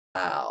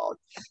Guys,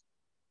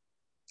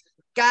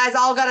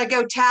 all gotta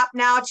go tap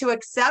now to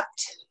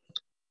accept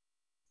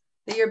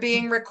that you're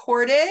being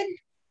recorded.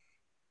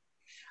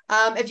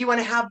 If you want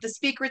to have the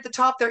speaker at the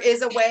top, there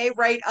is a way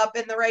right up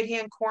in the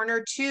right-hand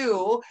corner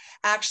to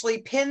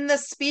actually pin the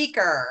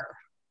speaker.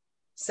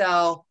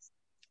 So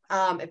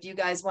if you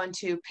guys want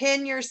to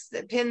pin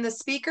the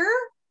speaker,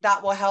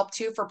 that will help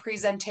too for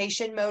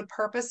presentation mode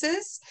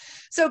purposes.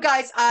 So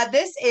guys,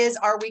 this is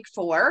our week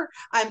 4.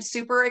 I'm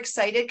super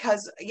excited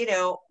because, you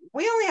know,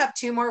 we only have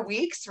 2 more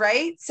weeks,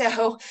 right?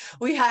 So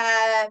we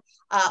had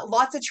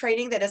lots of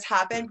training that has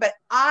happened, but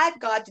I've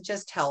got to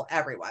just tell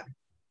everyone,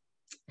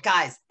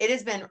 guys, it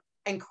has been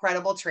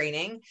incredible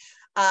training.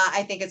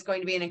 I think it's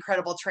going to be an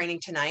incredible training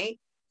tonight.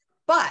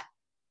 But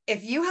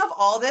if you have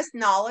all this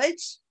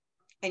knowledge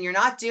and you're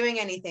not doing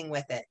anything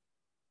with it,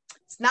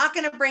 it's not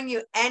going to bring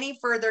you any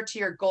further to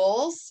your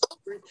goals.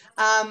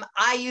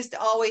 I used to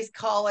always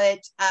call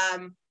it,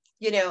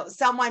 you know,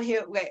 someone who,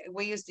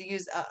 we used to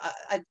use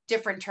a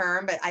different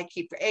term, but I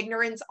keep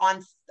ignorance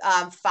on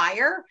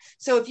fire.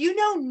 So if you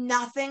know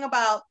nothing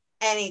about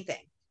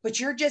anything, but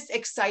you're just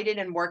excited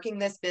and working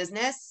this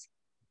business,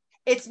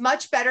 it's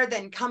much better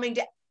than coming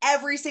to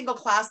every single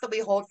class that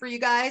we hold for you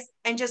guys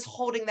and just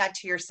holding that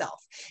to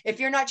yourself. If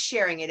you're not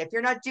sharing it, if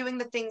you're not doing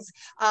the things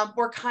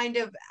we're kind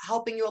of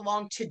helping you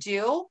along to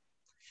do,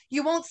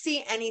 you won't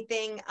see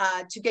anything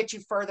to get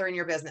you further in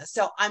your business.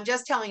 So I'm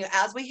just telling you,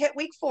 as we hit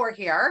week 4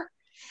 here,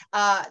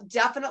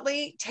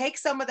 definitely take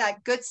some of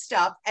that good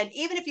stuff. And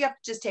even if you have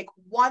to just take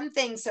one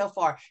thing so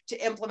far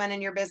to implement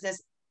in your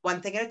business, one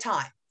thing at a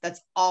time. That's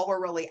all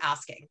we're really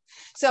asking.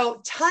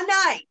 So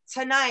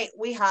tonight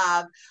we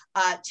have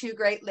 2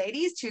 great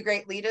ladies, 2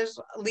 great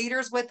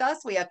leaders with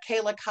us. We have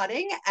Kayla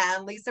Cutting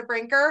and Lesa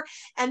Brinker,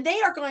 and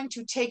they are going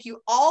to take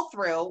you all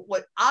through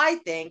what I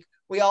think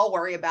we all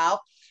worry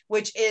about,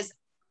 which is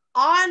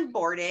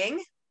onboarding,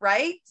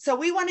 right? So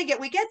we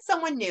get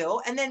someone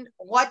new, and then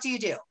what do you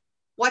do?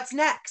 What's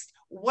next?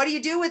 What do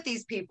you do with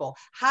these people?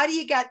 How do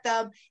you get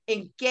them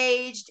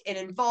engaged and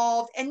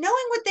involved and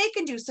knowing what they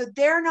can do so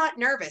they're not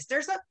nervous?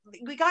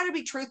 We got to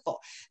be truthful.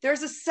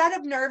 There's a set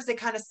of nerves that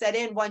kind of set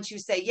in once you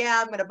say, yeah,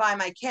 I'm going to buy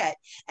my kit.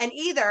 And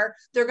either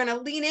they're going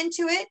to lean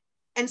into it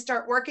and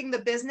start working the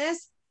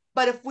business.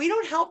 But if we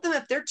don't help them,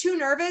 if they're too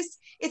nervous,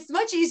 it's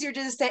much easier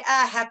to just say,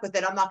 heck with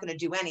it, I'm not going to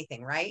do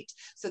anything, right?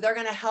 So they're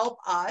going to help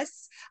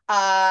us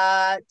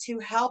to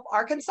help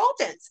our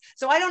consultants.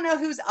 So I don't know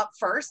who's up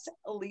first,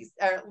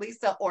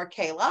 Lesa or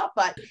Kayla,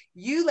 but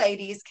you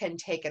ladies can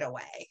take it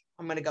away.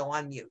 I'm going to go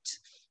on mute.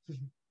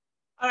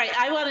 All right,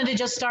 I wanted to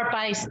just start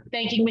by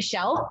thanking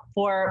Michele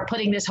for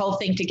putting this whole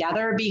thing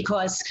together,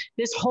 because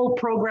this whole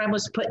program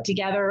was put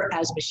together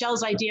as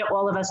Michele's idea,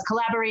 all of us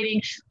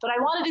collaborating. But I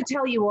wanted to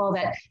tell you all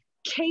that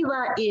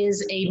Kayla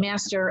is a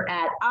master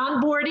at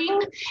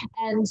onboarding,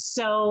 and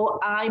so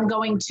I'm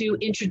going to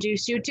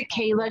introduce you to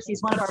Kayla.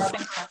 She's one of our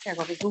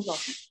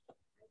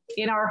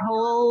in our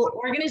whole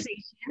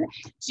organization.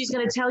 She's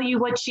going to tell you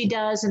what she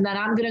does, and then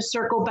I'm going to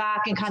circle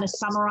back and kind of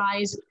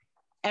summarize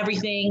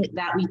everything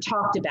that we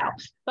talked about.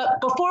 But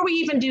before we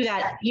even do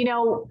that, you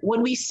know,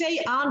 when we say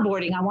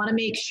onboarding, I want to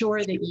make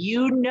sure that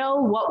you know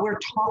what we're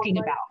talking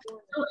about.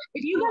 So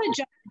if you got a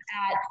job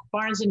at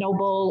Barnes &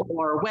 Noble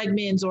or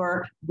Wegmans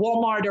or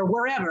Walmart or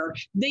wherever,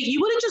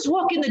 you wouldn't just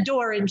walk in the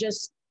door and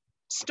just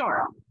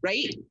start,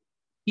 right?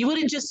 You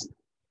wouldn't just,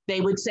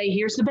 they would say,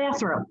 here's the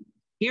bathroom.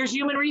 Here's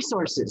human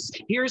resources.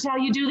 Here's how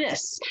you do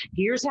this.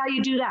 Here's how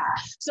you do that.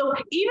 So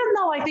even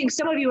though I think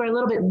some of you are a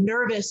little bit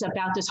nervous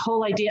about this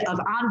whole idea of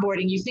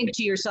onboarding, you think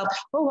to yourself,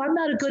 oh, I'm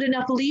not a good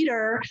enough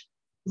leader.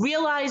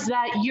 Realize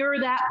that you're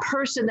that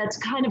person that's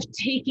kind of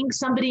taking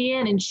somebody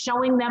in and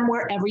showing them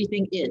where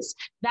everything is.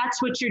 That's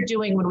what you're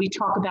doing when we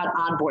talk about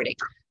onboarding.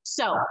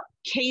 So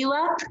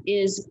Kayla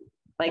is,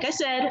 like I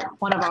said,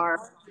 one of our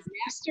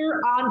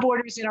master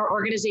onboarders in our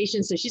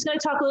organization. So she's going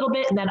to talk a little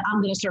bit, and then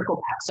I'm going to circle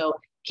back. So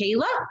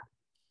Kayla.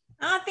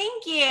 Oh,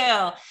 thank you.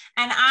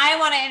 And I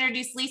want to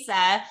introduce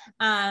Lesa.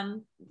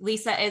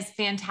 Lesa is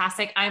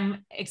fantastic.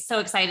 I'm so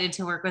excited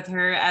to work with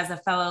her as a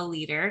fellow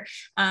leader.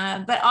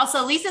 But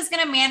also Lesa's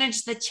going to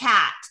manage the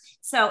chat.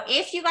 So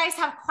if you guys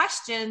have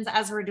questions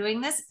as we're doing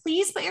this,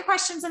 please put your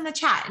questions in the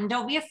chat and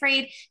don't be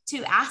afraid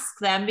to ask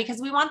them, because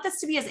we want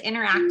this to be as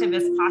interactive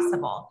as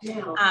possible.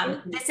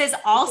 This is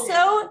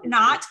also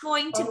not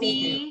going to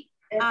be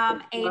a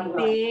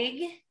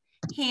big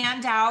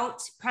handout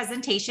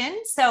presentation.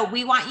 So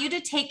we want you to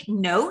take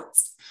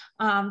notes,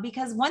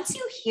 because once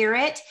you hear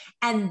it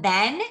and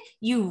then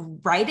you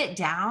write it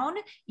down,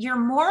 you're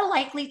more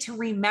likely to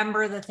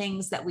remember the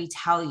things that we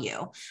tell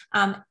you.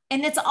 And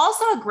it's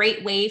also a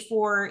great way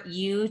for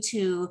you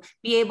to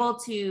be able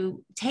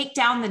to take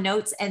down the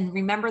notes and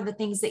remember the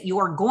things that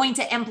you're going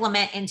to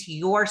implement into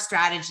your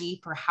strategy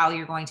for how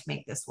you're going to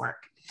make this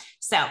work.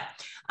 So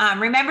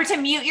remember to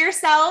mute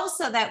yourselves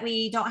so that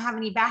we don't have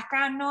any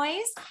background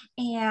noise.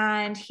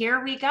 And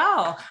here we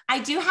go. I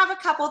do have a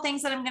couple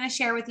things that I'm going to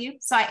share with you.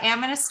 So I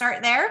am going to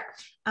start there.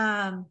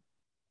 And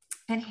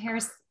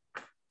here's,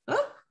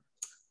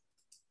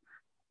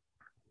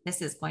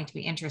 This is going to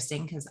be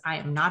interesting because I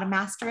am not a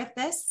master at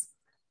this.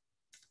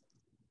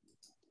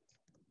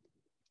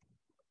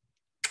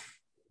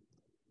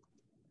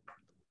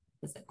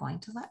 Is it going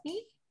to let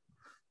me?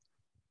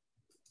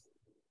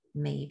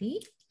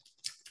 Maybe.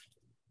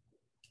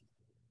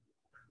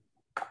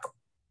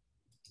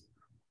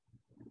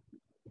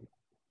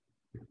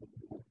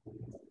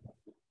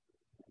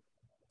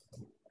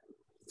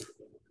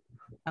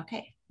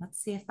 Okay, let's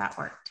see if that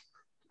worked.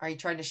 Are you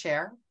trying to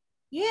share?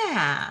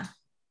 Yeah.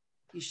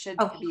 You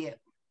should Okay. be it.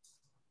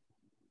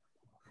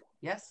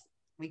 Yes,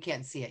 we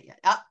can't see it yet.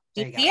 Ah,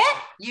 there you see go. it?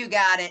 You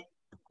got it.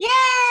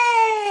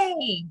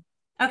 Yay!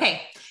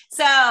 Okay,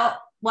 so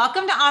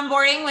welcome to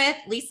Onboarding with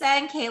Lesa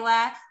and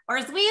Kayla, or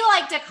as we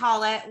like to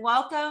call it,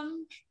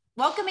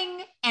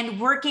 welcoming and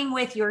working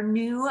with your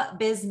new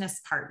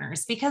business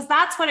partners, because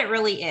that's what it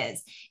really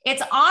is.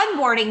 It's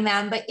onboarding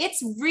them, but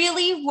it's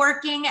really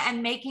working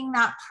and making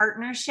that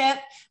partnership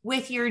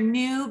with your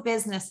new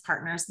business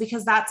partners,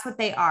 because that's what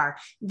they are.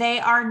 They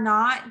are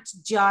not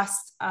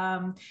just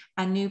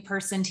a new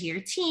person to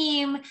your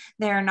team.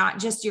 They're not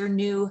just your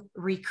new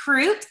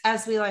recruit,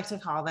 as we like to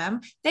call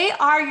them. They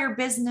are your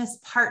business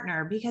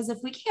partner, because if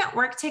we can't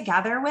work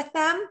together with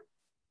them,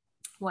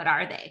 what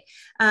are they?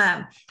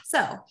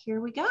 So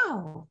here we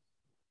go.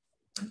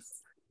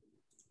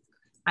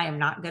 I am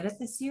not good at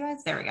this, you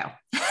guys. There we go.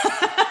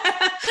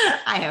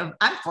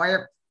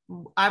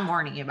 I'm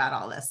warning you about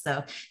all this,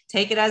 so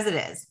take it as it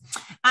is.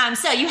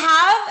 So you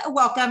have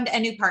welcomed a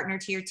new partner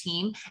to your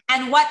team,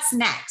 and what's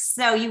next?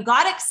 So you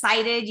got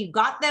excited, you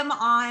got them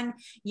on,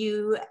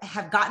 you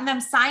have gotten them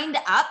signed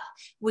up.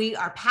 We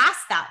are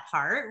past that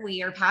part.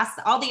 We are past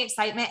all the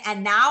excitement,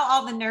 and now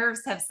all the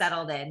nerves have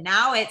settled in.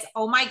 Now it's,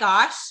 oh my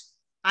gosh,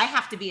 I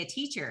have to be a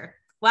teacher.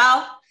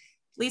 Well,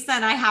 Lesa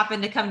and I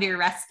happen to come to your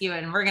rescue,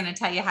 and we're going to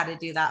tell you how to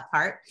do that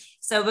part.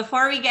 So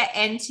before we get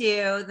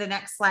into the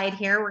next slide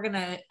here,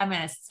 I'm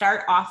going to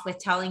start off with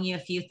telling you a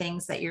few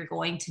things that you're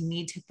going to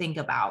need to think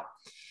about.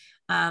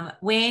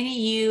 When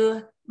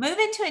you move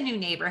into a new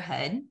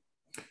neighborhood,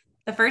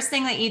 the first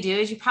thing that you do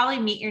is you probably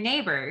meet your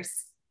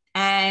neighbors,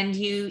 and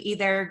you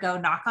either go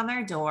knock on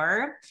their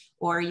door,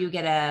 or you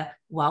get a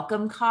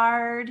welcome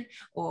card,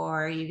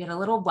 or you get a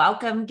little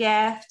welcome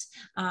gift.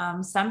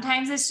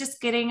 Sometimes it's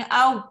just getting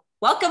a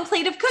welcome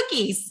plate of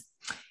cookies.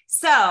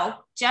 So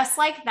just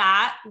like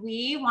that,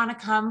 we want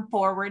to come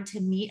forward to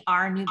meet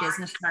our new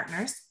business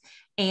partners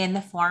in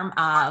the form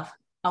of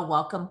a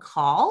welcome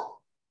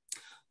call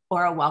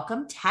or a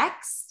welcome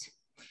text.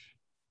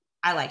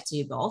 I like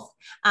to do both.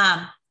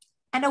 And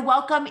a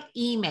welcome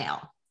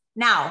email.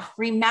 Now,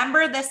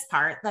 remember this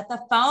part, that the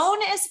phone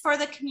is for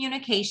the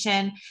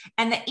communication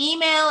and the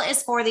email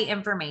is for the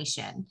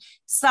information.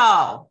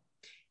 So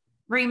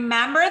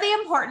remember, the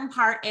important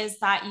part is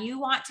that you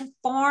want to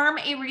form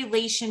a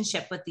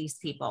relationship with these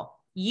people.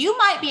 You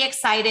might be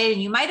excited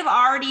and you might have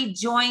already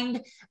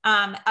joined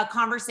a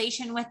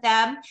conversation with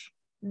them.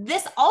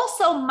 This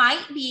also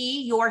might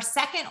be your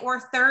second or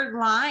third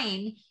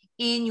line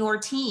in your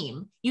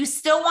team. You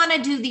still want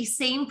to do these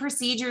same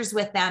procedures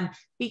with them,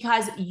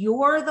 because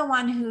you're the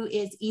one who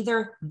is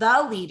either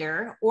the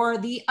leader or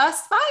the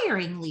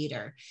aspiring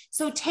leader.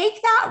 So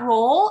take that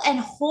role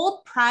and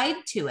hold pride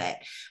to it.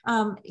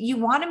 You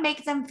want to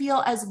make them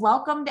feel as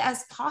welcomed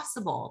as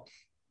possible.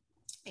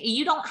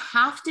 You don't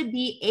have to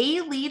be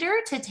a leader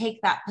to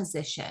take that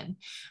position.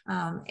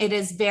 It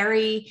is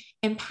very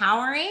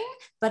empowering,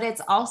 but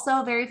it's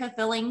also very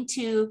fulfilling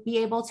to be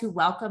able to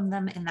welcome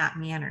them in that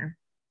manner.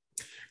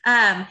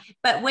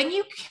 But when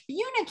you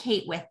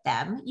communicate with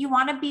them, you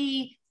want to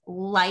be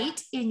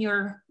light in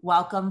your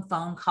welcome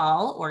phone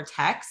call or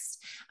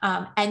text.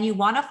 And you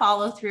want to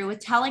follow through with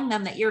telling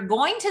them that you're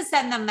going to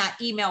send them that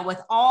email with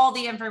all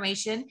the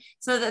information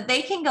so that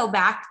they can go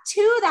back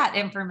to that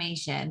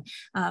information,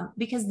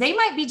 because they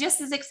might be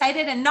just as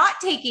excited and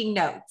not taking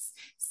notes.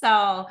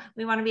 So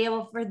we want to be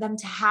able for them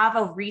to have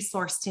a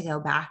resource to go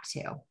back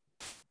to.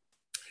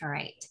 All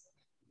right.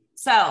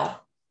 So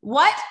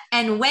what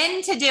and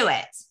when to do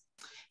it?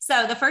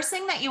 So the first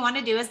thing that you want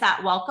to do is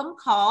that welcome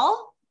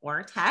call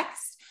or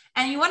text.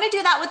 And you want to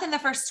do that within the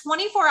first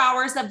 24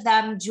 hours of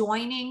them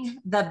joining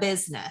the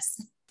business.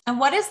 And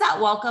what does that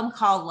welcome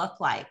call look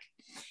like?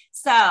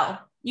 So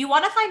you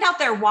want to find out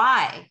their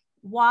why.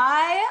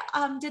 Why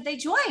did they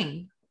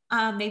join?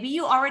 Maybe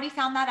you already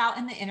found that out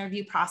in the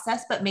interview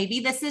process, but maybe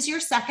this is your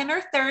second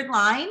or third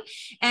line.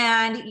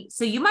 And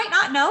so you might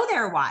not know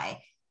their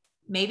why.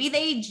 Maybe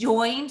they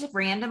joined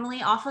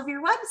randomly off of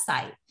your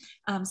website.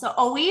 So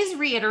always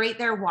reiterate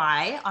their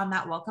why on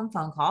that welcome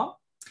phone call.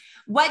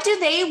 What do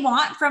they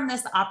want from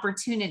this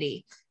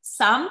opportunity?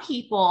 Some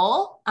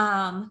people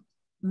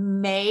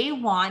may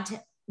want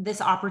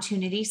this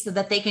opportunity so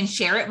that they can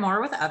share it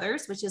more with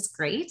others, which is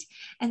great.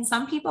 And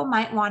some people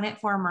might want it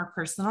for a more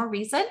personal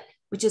reason,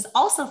 which is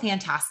also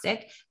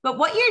fantastic. But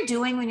what you're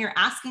doing when you're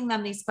asking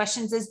them these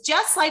questions is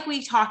just like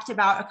we talked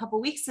about a couple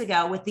of weeks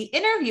ago with the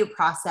interview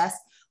process.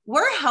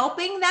 We're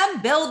helping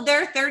them build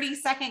their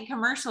 30-second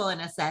commercial in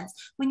a sense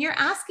when you're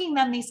asking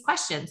them these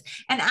questions.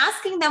 And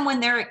asking them when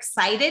they're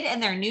excited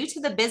and they're new to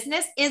the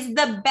business is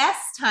the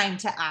best time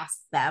to ask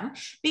them,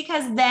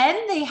 because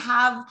then they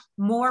have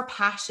more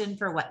passion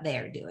for what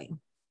they're doing.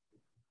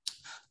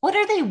 What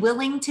are they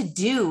willing to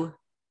do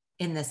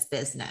in this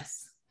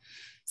business?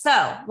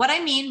 So what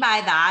I mean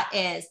by that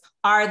is,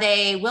 are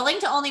they willing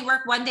to only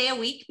work 1 day a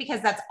week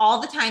because that's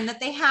all the time that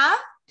they have?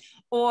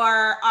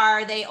 Or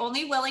are they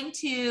only willing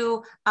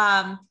to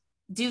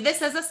do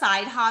this as a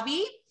side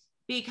hobby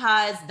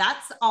because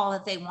that's all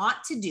that they want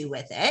to do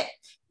with it?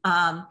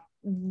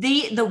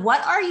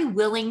 What are you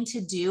willing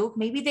to do?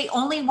 Maybe they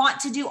only want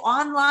to do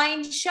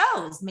online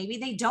shows. Maybe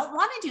they don't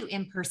want to do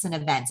in-person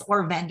events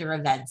or vendor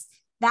events.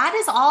 That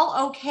is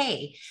all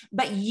okay.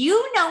 But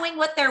you knowing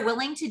what they're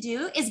willing to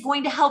do is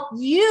going to help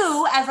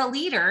you as a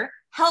leader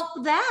help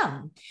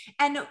them.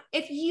 And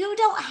if you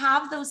don't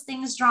have those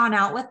things drawn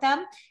out with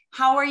them,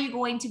 how are you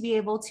going to be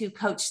able to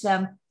coach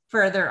them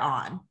further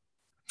on?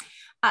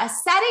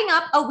 Setting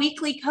up a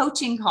weekly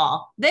coaching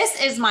call.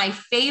 This is my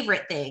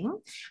favorite thing.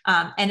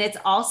 And it's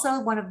also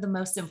one of the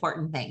most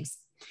important things.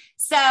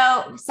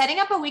 So setting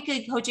up a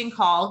weekly coaching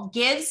call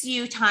gives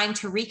you time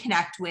to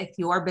reconnect with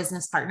your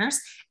business partners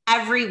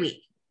every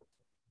week.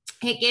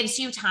 It gives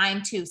you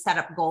time to set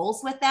up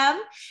goals with them.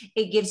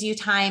 It gives you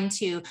time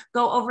to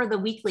go over the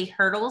weekly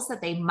hurdles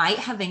that they might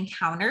have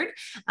encountered.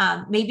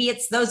 Maybe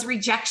it's those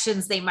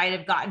rejections they might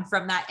have gotten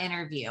from that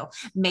interview.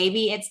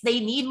 Maybe it's they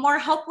need more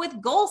help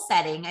with goal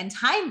setting and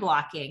time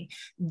blocking.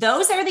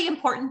 Those are the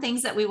important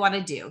things that we want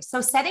to do.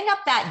 So setting up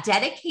that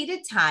dedicated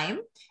time,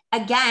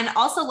 again,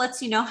 also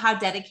lets you know how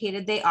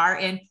dedicated they are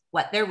in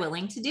what they're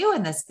willing to do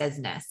in this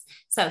business.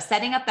 So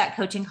setting up that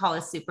coaching call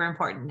is super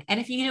important. And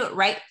if you do it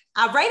right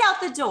out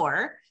the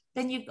door,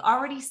 then you've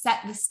already set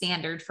the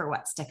standard for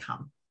what's to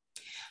come.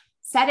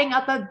 Setting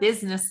up a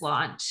business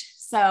launch.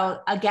 So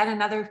again,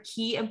 another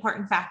key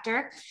important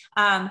factor.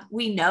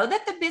 We know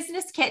that the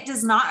business kit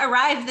does not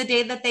arrive the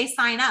day that they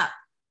sign up.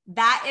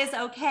 That is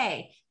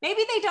okay.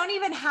 Maybe they don't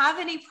even have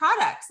any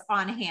products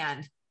on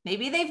hand.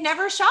 Maybe they've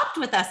never shopped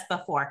with us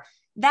before.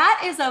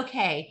 That is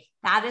okay.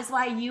 That is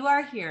why you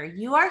are here.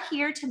 You are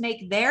here to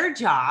make their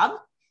job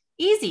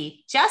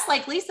easy. Just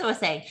like Lesa was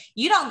saying,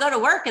 you don't go to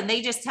work and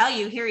they just tell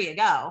you, here you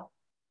go,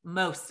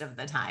 most of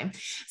the time.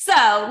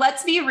 So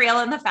let's be real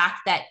in the fact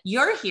that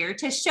you're here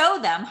to show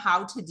them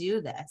how to do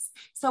this.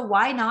 So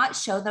why not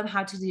show them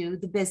how to do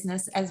the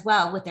business as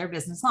well with their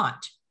business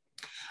launch?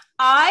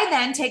 I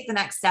then take the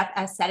next step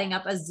as setting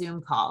up a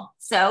Zoom call.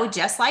 So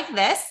just like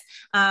this,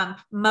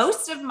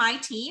 most of my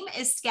team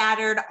is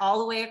scattered all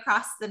the way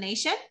across the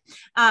nation.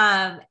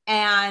 And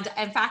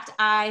in fact,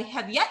 I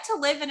have yet to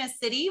live in a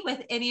city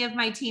with any of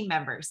my team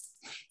members.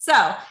 So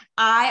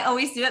I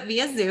always do it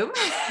via Zoom,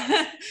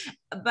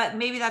 but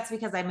maybe that's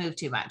because I move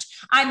too much.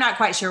 I'm not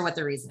quite sure what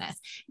the reason is,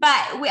 but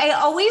I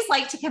always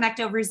like to connect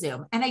over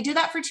Zoom. And I do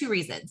that for two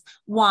reasons.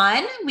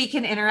 One, we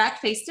can interact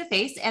face to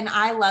face, and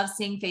I love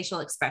seeing facial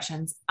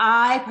expressions.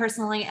 I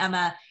personally am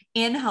a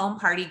in-home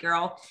party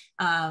girl.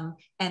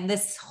 And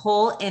this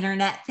whole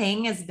internet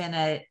thing has been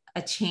a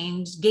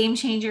game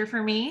changer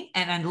for me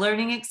and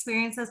learning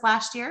experiences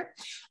last year.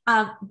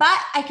 But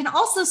I can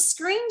also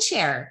screen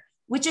share,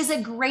 which is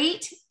a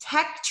great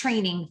tech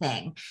training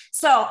thing.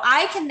 So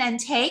I can then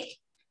take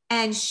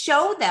and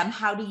show them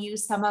how to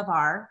use some of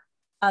our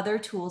other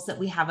tools that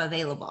we have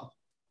available.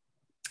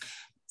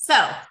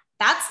 So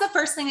that's the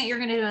first thing that you're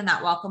going to do in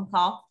that welcome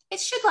call.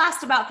 It should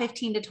last about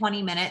 15 to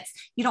 20 minutes.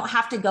 You don't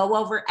have to go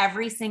over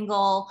every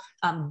single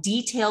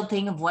detailed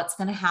thing of what's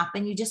going to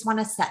happen. You just want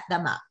to set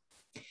them up.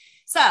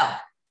 So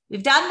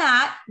we've done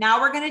that.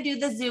 Now we're going to do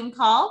the Zoom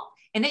call.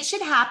 And it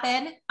should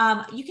happen.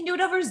 You can do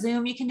it over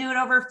Zoom. You can do it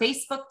over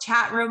Facebook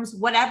chat rooms,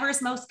 whatever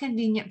is most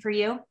convenient for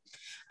you.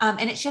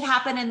 And it should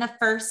happen in the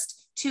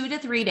first 2 to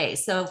 3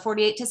 days. So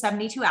 48 to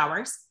 72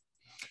 hours.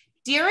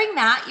 During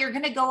that, you're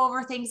going to go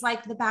over things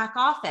like the back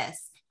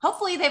office.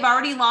 Hopefully they've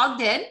already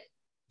logged in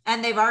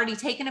and they've already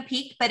taken a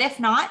peek. But if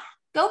not,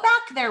 go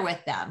back there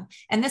with them.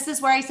 And this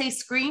is where I say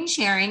screen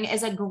sharing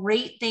is a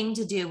great thing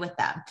to do with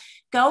them.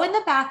 Go in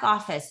the back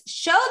office,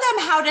 show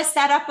them how to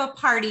set up a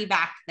party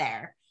back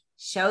there.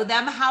 Show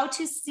them how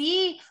to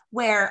see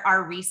where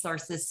our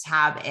resources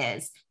tab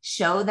is.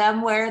 Show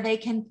them where they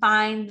can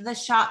find the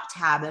shop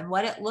tab and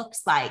what it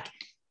looks like.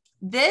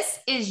 This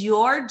is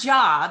your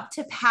job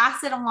to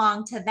pass it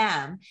along to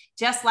them,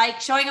 just like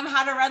showing them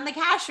how to run the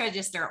cash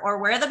register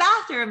or where the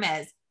bathroom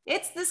is.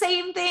 It's the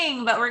same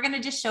thing, but we're going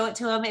to just show it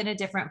to them in a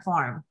different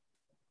form.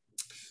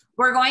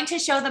 We're going to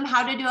show them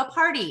how to do a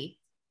party,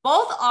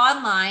 both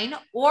online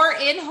or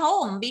in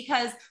home,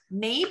 because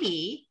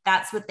maybe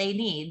that's what they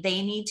need.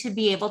 They need to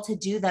be able to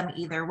do them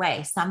either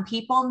way. Some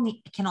people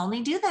can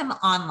only do them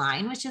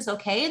online, which is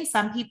okay. And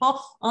some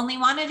people only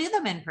want to do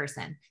them in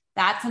person.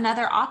 That's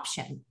another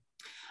option.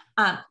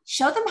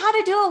 Show them how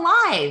to do a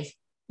live.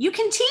 You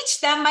can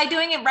teach them by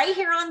doing it right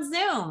here on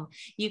Zoom.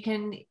 You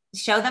can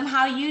show them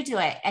how you do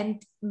it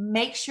and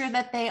make sure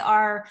that they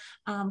are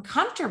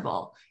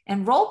comfortable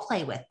and role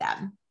play with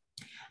them.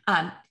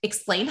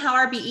 Explain how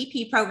our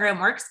BEP program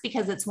works,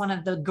 because it's one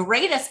of the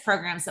greatest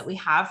programs that we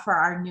have for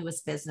our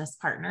newest business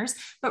partners,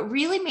 but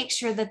really make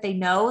sure that they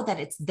know that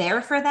it's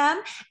there for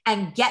them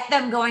and get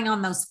them going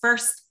on those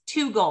first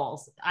 2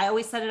 goals. I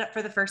always set it up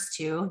for the first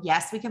 2.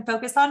 Yes, we can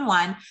focus on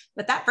 1,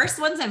 but that first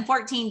one's in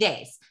 14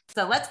 days.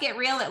 So let's get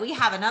real that we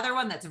have another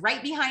one that's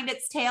right behind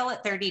its tail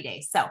at 30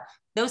 days. So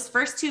those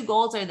first 2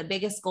 goals are the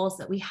biggest goals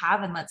that we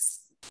have, and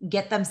let's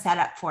get them set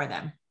up for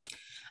them.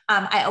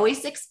 I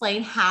always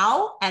explain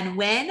how and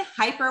when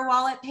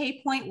Hyperwallet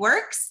PayPoint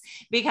works,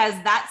 because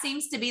that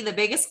seems to be the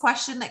biggest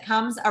question that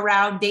comes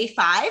around day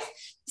 5.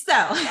 So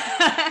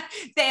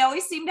they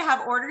always seem to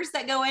have orders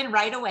that go in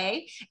right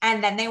away,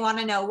 and then they want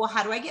to know, well,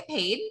 how do I get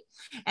paid?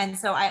 And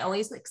so I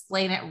always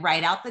explain it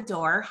right out the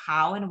door,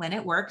 how and when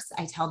it works.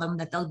 I tell them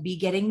that they'll be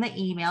getting the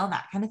email,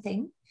 that kind of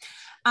thing.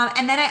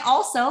 And then I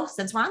also,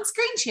 since we're on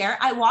screen share,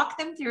 I walk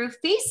them through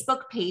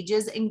Facebook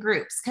pages and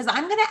groups, because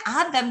I'm going to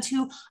add them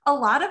to a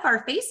lot of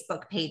our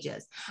Facebook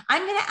pages.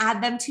 I'm going to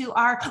add them to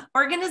our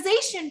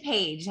organization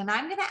page, and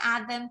I'm going to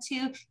add them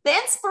to the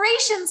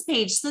inspirations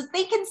page so that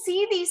they can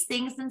see these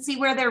things and see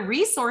where their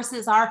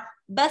resources are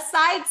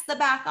besides the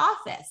back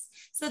office,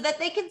 so that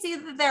they can see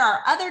that there are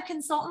other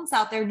consultants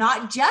out there,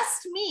 not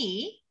just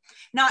me,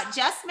 not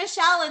just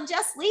Michele and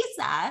just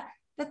Lesa,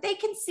 that they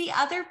can see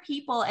other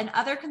people and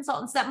other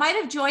consultants that might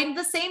have joined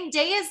the same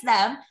day as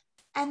them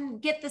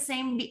and get the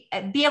same,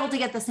 be able to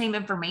get the same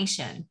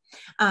information.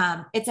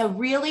 It's a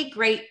really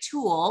great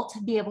tool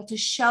to be able to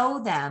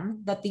show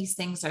them that these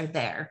things are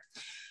there.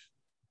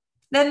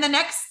 Then the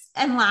next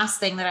and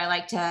last thing that I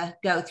like to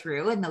go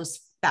through in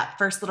that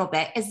first little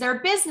bit is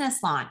their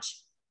business launch.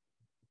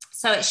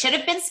 So it should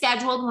have been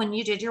scheduled when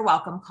you did your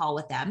welcome call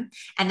with them.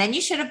 And then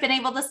you should have been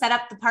able to set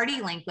up the party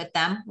link with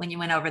them when you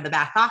went over the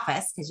back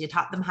office, because you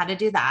taught them how to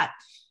do that.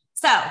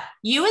 So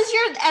you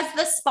as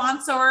the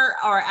sponsor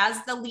or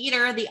as the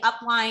leader, the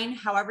upline,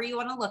 however you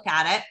want to look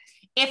at it,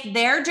 if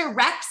their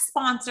direct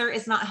sponsor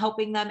is not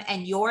helping them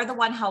and you're the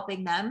one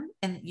helping them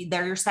and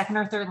they're your second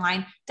or third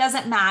line,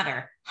 doesn't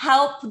matter.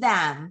 Help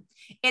them.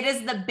 It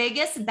is the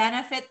biggest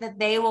benefit that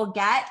they will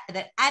get,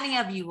 that any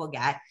of you will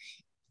get.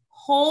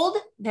 Hold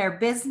their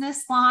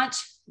business launch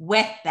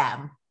with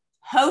them.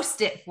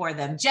 Host it for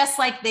them, just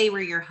like they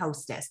were your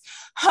hostess.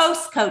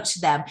 Host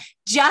coach them,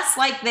 just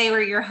like they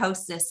were your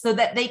hostess, so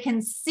that they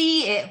can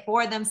see it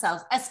for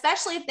themselves,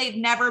 especially if they've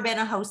never been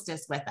a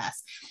hostess with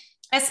us,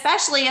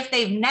 especially if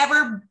they've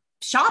never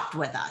shopped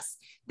with us.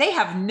 They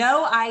have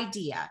no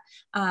idea.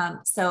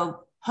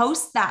 So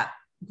host that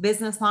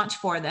business launch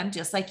for them,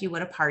 just like you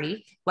would a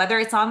party, whether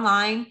it's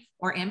online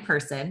or in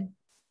person.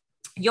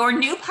 Your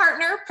new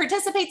partner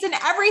participates in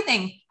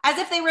everything as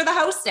if they were the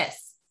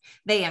hostess.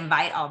 They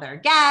invite all their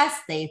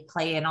guests. They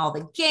play in all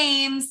the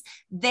games.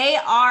 They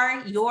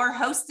are your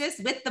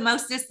hostess with the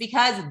mostest,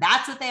 because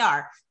that's what they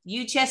are.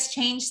 You just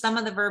change some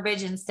of the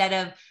verbiage instead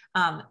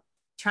of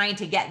trying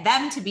to get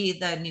them to be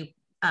the new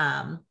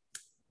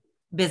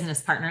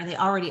business partner. They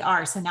already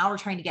are. So now we're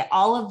trying to get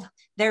all of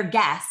their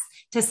guests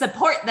to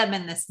support them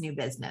in this new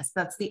business.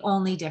 That's the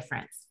only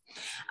difference.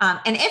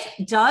 And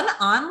if done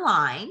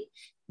online,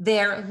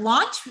 their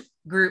launch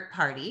group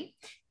party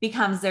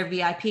becomes their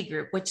VIP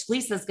group, which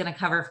Lesa's going to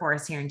cover for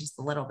us here in just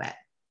a little bit.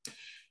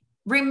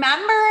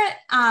 Remember,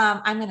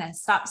 I'm going to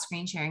stop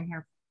screen sharing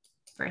here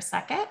for a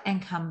second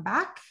and come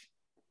back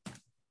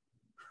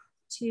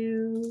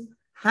to,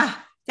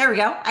 there we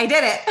go. I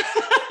did it.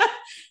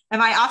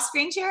 Am I off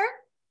screen share?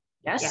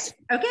 Yes.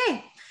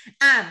 Okay.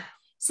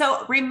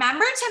 So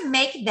remember to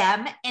make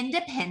them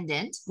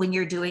independent when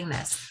you're doing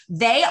this.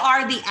 They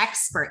are the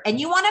expert, and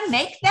you want to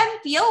make them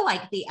feel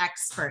like the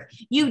expert.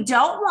 You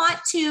don't want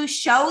to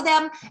show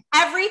them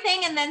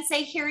everything and then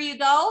say, here you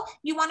go.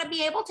 You want to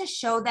be able to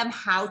show them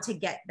how to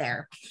get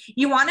there.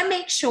 You want to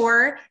make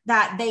sure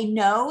that they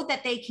know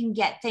that they can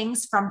get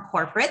things from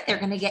corporate. They're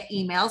going to get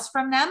emails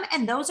from them,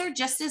 and those are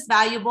just as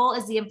valuable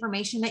as the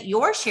information that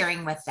you're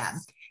sharing with them.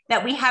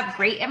 That we have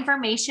great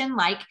information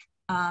like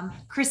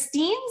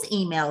Christine's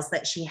emails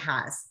that she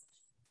has.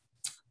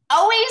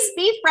 Always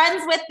be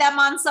friends with them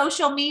on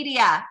social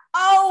media.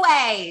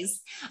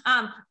 Always.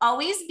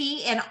 Always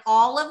be in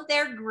all of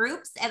their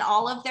groups and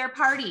all of their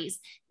parties,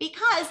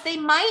 because they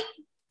might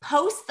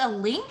post the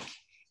link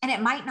and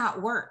it might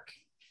not work.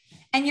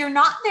 And you're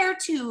not there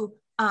to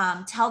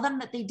tell them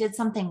that they did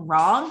something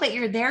wrong, but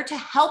you're there to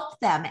help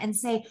them and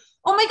say,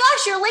 oh my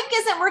gosh, your link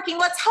isn't working.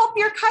 Let's help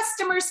your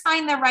customers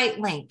find the right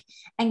link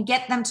and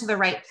get them to the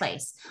right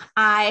place.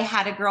 I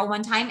had a girl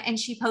one time and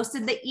she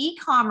posted the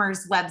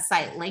e-commerce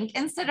website link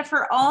instead of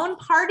her own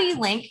party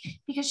link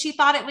because she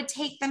thought it would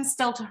take them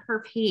still to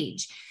her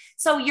page.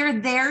 So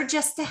you're there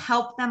just to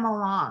help them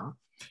along.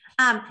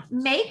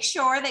 Make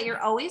sure that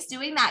you're always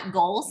doing that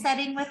goal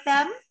setting with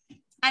them,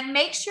 and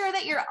make sure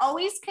that you're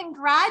always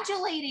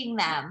congratulating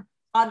them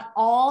on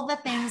all the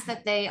things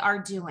that they are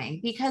doing,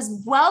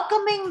 because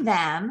welcoming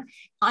them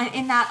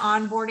in that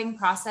onboarding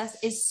process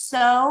is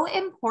so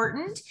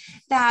important,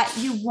 that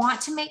you want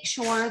to make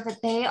sure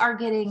that they are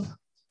getting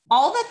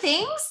all the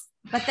things,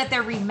 but that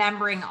they're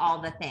remembering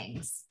all the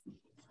things.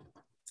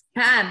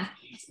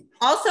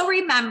 Also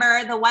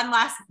remember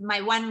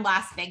my one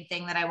last big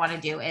thing that I want to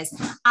do is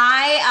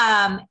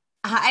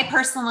I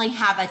personally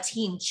have a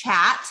team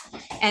chat.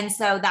 And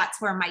so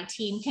that's where my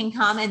team can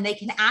come and they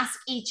can ask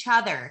each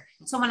other.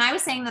 So when I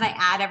was saying that I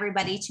add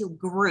everybody to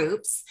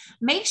groups,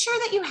 make sure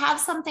that you have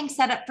something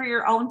set up for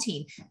your own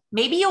team.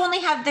 Maybe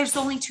there's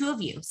only 2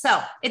 of you.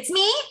 So it's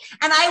me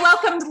and I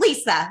welcomed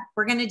Lesa.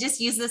 We're going to just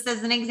use this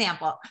as an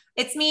example.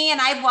 It's me and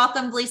I've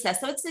welcomed Lesa.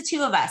 So it's the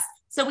 2 of us.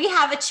 So we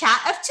have a chat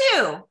of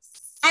 2.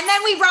 And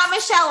then we brought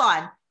Michele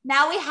on.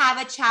 Now we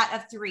have a chat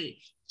of 3.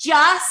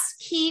 Just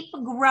keep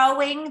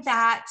growing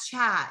that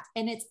chat.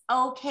 And it's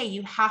okay.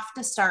 You have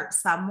to start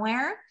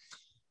somewhere.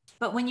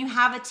 But when you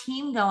have a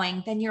team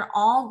going, then you're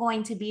all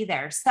going to be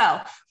there.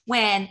 So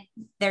when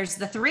there's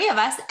the 3 of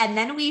us, and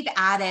then we've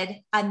added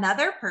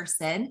another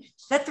person,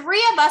 the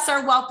 3 of us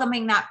are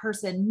welcoming that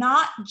person,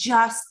 not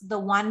just the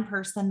one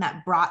person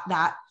that brought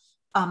that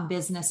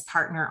business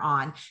partner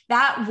on.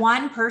 That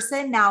one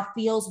person now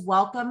feels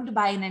welcomed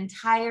by an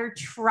entire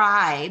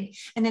tribe,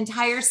 an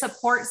entire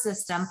support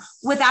system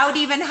without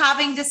even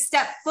having to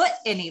step foot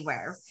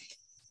anywhere.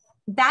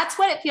 That's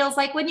what it feels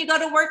like when you go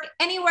to work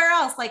anywhere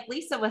else. Like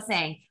Lesa was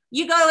saying,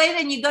 you go in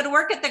and you go to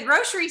work at the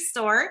grocery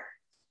store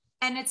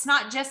and it's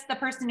not just the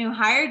person who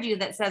hired you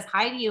that says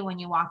hi to you when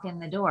you walk in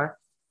the door.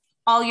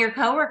 All your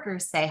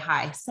coworkers say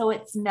hi. So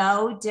it's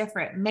no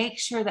different. Make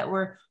sure that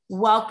we're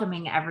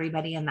welcoming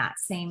everybody in that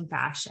same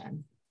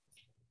fashion.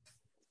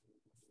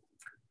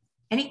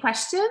 Any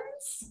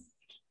questions?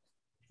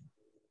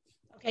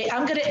 Okay,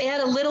 I'm going to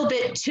add a little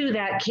bit to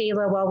that,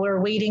 Kayla, while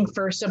we're waiting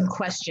for some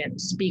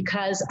questions,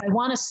 because I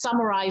want to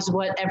summarize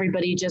what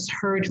everybody just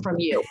heard from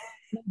you.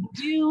 We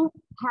do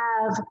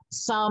have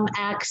some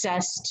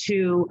access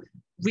to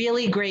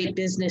really great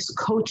business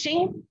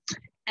coaching.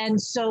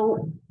 And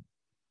so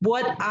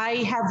what I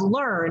have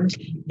learned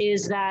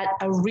is that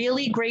a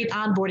really great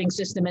onboarding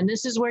system, and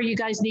this is where you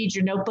guys need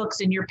your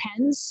notebooks and your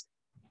pens,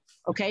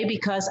 okay?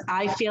 Because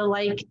I feel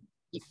like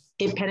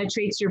it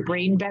penetrates your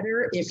brain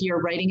better if you're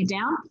writing it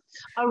down.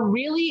 A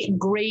really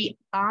great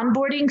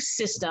onboarding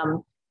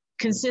system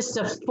consists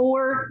of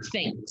 4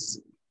 things.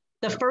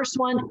 The first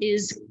one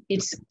is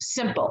it's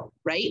simple,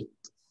 right?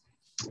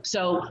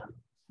 So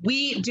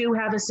we do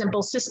have a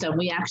simple system.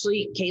 We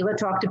actually, Kayla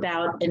talked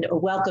about a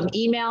welcome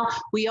email.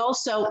 We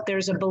also,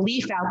 there's a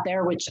belief out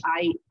there, which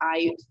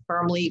I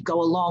firmly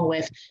go along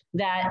with,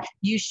 that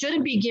you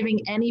shouldn't be giving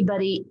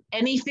anybody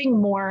anything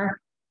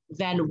more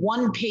than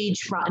 1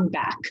 page front and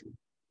back.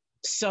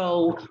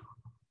 So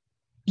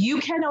you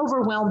can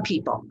overwhelm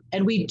people,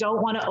 and we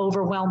don't want to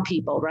overwhelm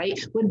people, right?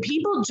 When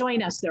people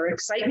join us, their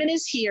excitement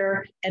is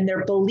here and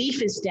their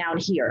belief is down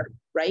here,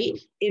 right?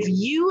 If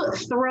you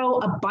throw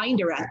a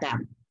binder at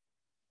them,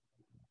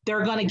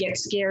 they're going to get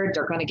scared,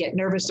 they're going to get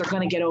nervous, they're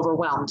going to get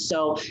overwhelmed.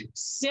 So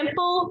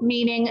simple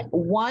meaning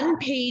 1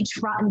 page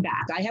front and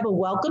back. I have a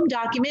welcome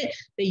document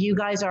that you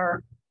guys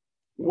are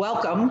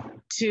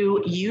welcome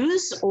to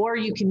use, or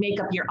you can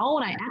make up your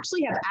own. I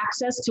actually have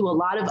access to a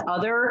lot of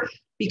other,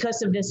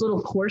 because of this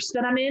little course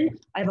that I'm in,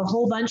 I have a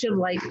whole bunch of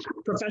like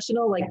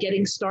professional, like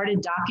getting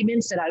started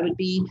documents that I would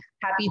be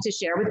happy to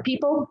share with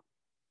people.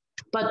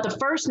 But the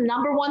first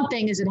number 1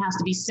 thing is it has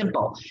to be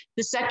simple.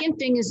 The second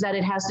thing is that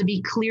it has to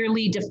be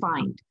clearly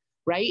defined,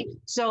 right?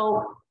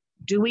 So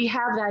do we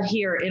have that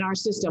here in our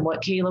system,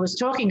 what Kayla was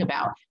talking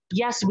about?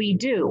 Yes, we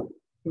do.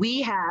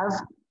 We have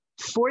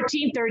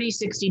 14, 30,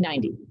 60,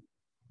 90.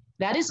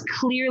 That is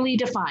clearly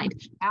defined.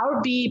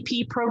 Our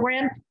BEP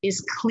program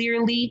is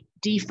clearly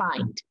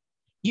defined.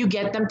 You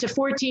get them to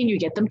 14, you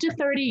get them to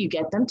 30, you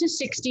get them to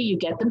 60, you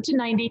get them to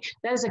 90.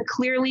 That is a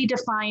clearly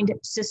defined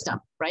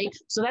system, right?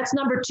 So that's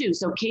number 2.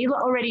 So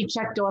Kayla already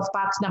checked off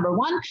box number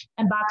 1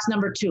 and box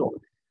number 2.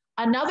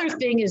 Another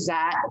thing is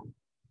that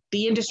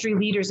the industry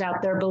leaders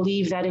out there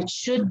believe that it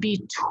should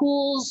be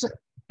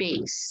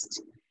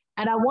tools-based.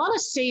 And I want to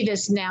say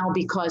this now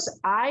because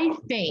I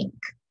think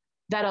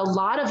that a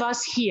lot of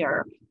us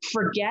here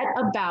forget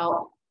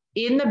about,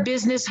 in the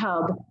Business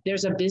Hub,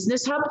 there's a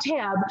Business Hub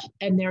tab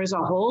and there's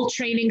a whole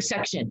training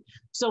section.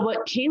 So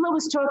what Kayla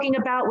was talking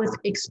about with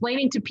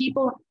explaining to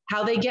people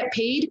how they get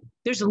paid,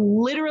 there's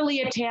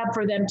literally a tab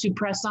for them to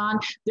press on.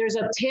 There's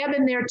a tab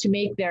in there to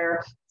make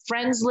their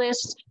friends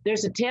list.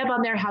 There's a tab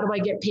on there, how do I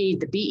get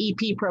paid? The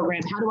BEP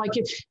program, how do I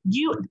get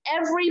you?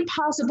 Every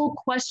possible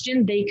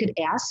question they could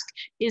ask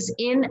is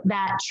in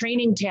that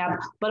training tab,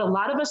 but a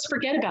lot of us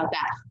forget about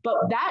that.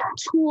 But that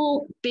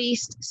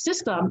tool-based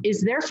system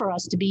is there for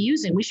us to be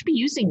using. We should be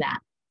using that.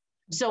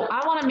 So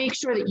I want to make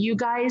sure that you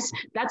guys,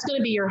 that's going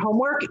to be your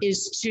homework,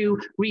 is to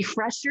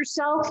refresh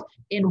yourself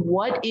in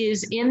what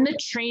is in the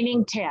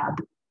training tab,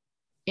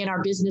 in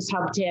our Business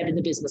Hub tab in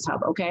the Business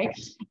Hub, okay?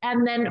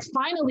 And then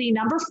finally,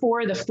 number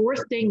 4, the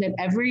 4th thing that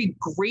every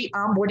great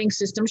onboarding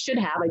system should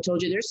have, I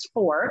told you there's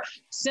 4,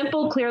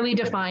 simple, clearly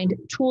defined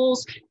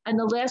tools. And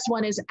the last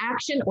one is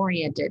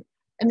action-oriented.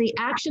 And the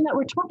action that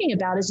we're talking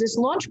about is this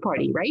launch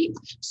party, right?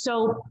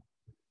 So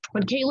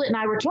when Kayla and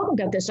I were talking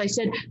about this, I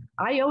said,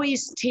 I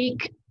always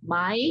take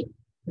my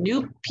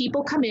new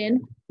people come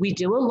in, we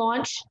do a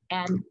launch,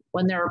 and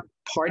when they're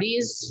party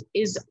is,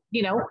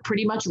 you know,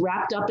 pretty much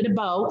wrapped up in a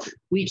bow.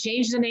 We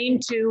changed the name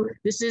to,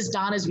 this is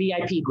Donna's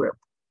VIP group.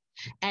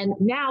 And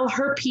now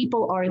her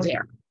people are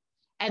there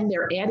and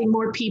they're adding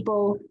more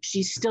people.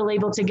 She's still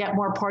able to get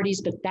more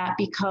parties, but that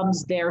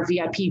becomes their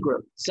VIP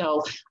group.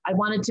 So I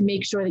wanted to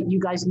make sure that you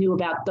guys knew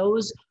about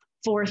those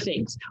 4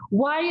 things.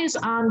 Why is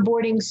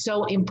onboarding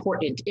so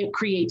important? It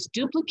creates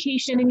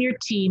duplication in your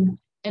team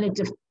and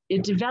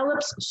it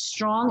develops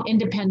strong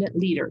independent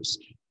leaders.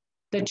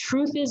 The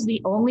truth is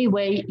the only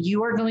way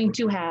you are going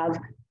to have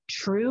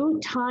true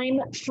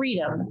time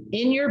freedom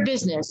in your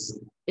business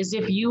is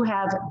if you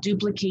have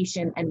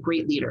duplication and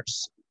great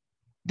leaders.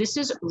 This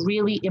is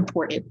really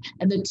important.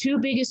 And the 2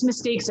 biggest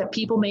mistakes that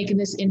people make in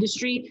this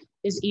industry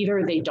is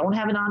either they don't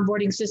have an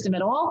onboarding system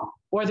at all,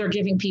 or they're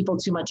giving people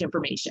too much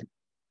information.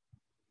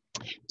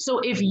 So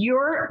if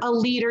you're a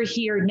leader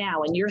here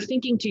now and you're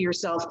thinking to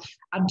yourself,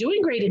 I'm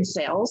doing great in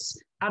sales,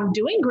 I'm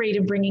doing great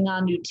in bringing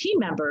on new team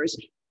members,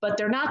 but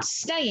they're not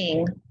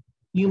staying,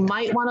 you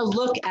might want to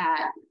look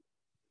at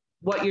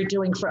what you're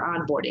doing for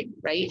onboarding,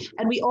 right?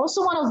 And we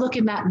also want to look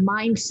in that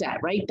mindset,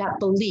 right? That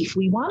belief.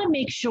 We want to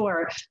make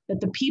sure that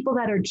the people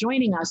that are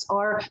joining us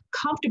are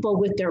comfortable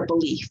with their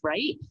belief,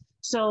 right?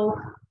 So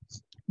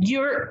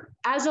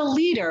as a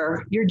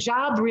leader, your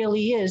job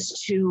really is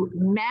to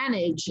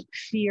manage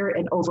fear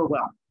and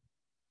overwhelm.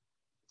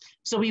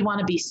 So we want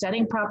to be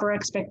setting proper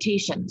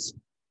expectations.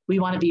 We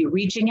want to be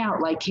reaching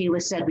out, like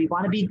Kayla said. We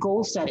want to be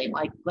goal setting,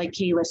 like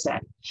Kayla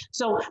said.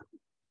 So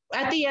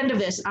at the end of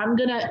this,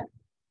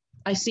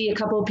 I see a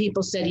couple of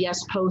people said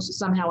yes, post.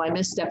 Somehow I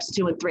missed steps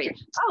 2 and 3.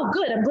 Oh,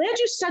 good. I'm glad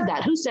you said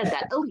that. Who said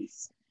that?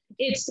 Elise.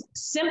 It's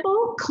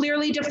simple,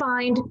 clearly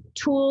defined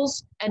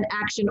tools and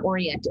action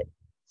oriented.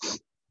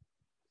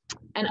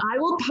 And I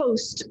will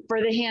post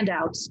for the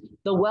handouts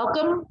the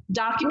welcome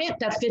document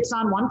that fits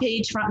on 1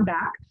 page front and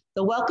back,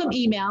 the welcome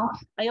email.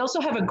 I also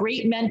have a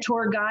great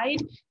mentor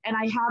guide, and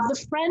I have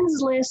the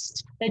friends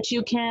list that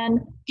you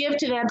can give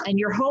to them. And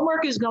your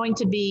homework is going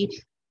to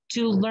be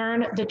to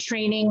learn the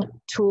training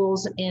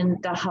tools in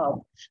the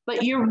hub.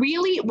 But you're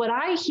really, what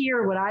I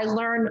hear, what I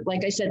learn,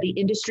 like I said, the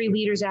industry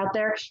leaders out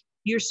there,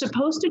 you're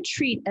supposed to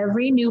treat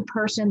every new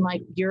person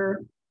like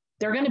they're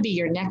going to be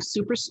your next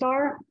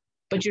superstar,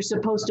 but you're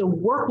supposed to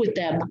work with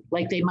them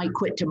like they might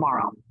quit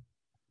tomorrow.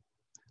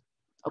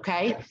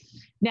 Okay.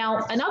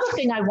 Now, another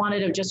thing I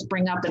wanted to just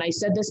bring up, and I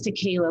said this to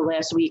Kayla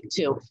last week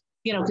too,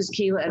 you know, because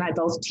Kayla and I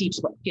both teach,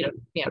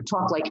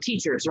 talk like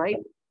teachers, right?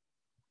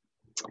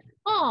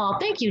 Oh,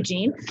 thank you,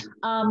 Jean.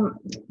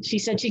 She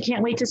said she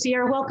can't wait to see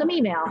our welcome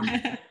email.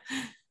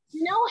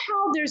 You know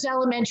how there's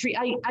elementary,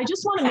 I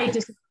just want to make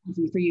this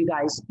easy for you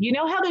guys. You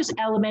know how there's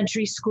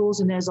elementary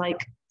schools and there's like,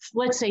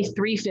 let's say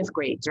 3 5th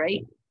grades,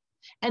 right?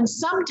 And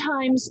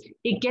sometimes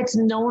it gets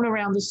known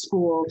around the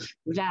school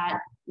that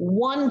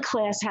one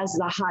class has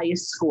the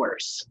highest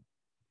scores.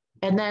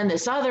 And then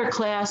this other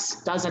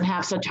class doesn't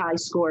have such high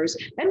scores.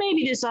 And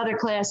maybe this other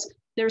class,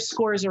 their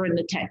scores are in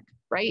the tank,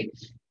 right?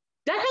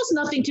 That has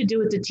nothing to do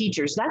with the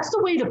teachers. That's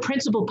the way the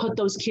principal put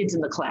those kids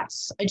in the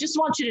class. I just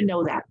want you to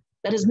know that.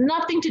 That has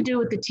nothing to do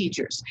with the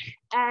teachers.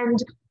 And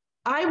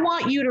I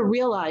want you to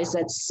realize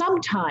that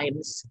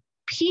sometimes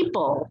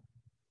people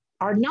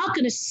are not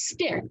going to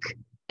stick,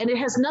 and it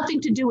has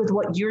nothing to do with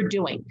what you're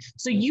doing.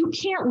 So you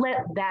can't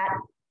let that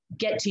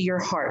get to your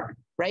heart,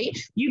 right?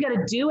 You got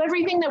to do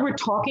everything that we're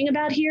talking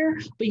about here,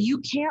 but you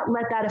can't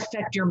let that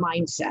affect your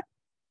mindset.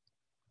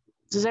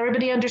 Does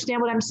everybody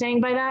understand what I'm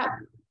saying by that?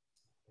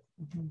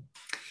 Mm-hmm.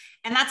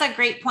 And that's a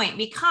great point,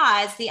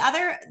 because the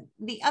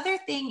other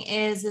thing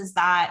is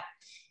that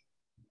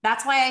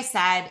that's why I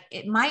said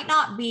it might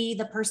not be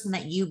the person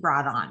that you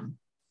brought on.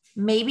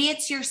 Maybe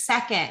it's your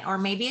second, or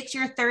maybe it's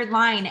your third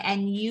line,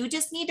 and you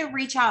just need to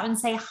reach out and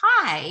say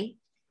hi,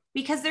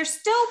 because they're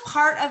still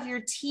part of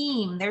your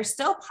team. They're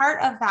still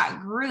part of that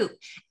group,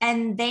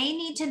 and they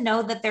need to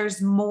know that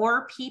there's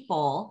more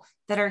people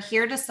that are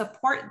here to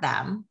support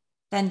them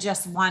than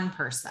just one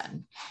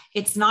person.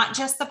 It's not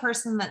just the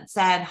person that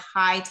said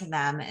hi to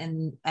them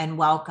and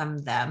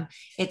welcomed them.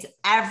 It's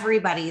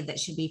everybody that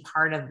should be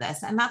part of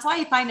this. And that's why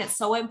I find it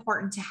so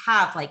important to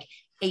have like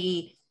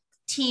a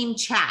team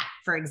chat,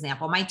 for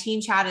example. My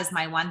team chat is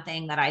my one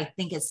thing that I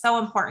think is so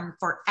important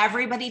for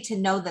everybody to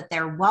know that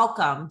they're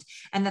welcomed,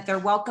 and that they're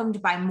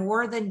welcomed by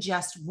more than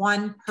just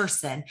one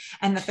person,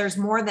 and that there's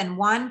more than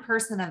one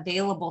person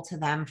available to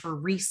them for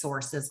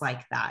resources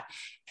like that.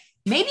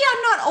 Maybe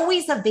I'm not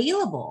always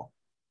available.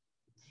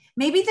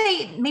 Maybe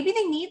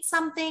they need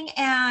something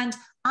and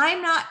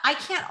I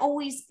can't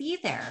always be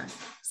there.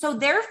 So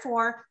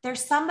therefore,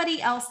 there's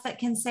somebody else that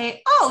can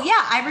say, oh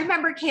yeah, I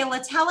remember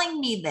Kayla telling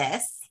me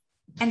this,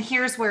 and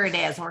here's where it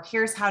is, or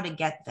here's how to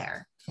get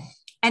there.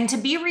 And to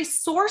be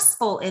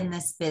resourceful in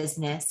this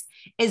business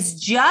is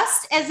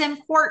just as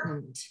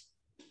important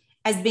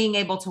as being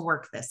able to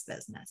work this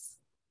business.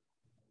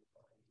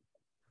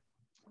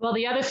 Well,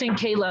 the other thing,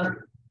 Kayla,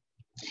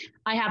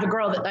 I have a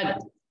girl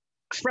that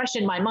fresh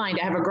in my mind.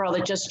 I have a girl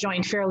that just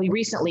joined fairly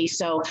recently.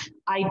 So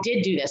I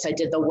did do this. I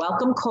did the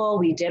welcome call.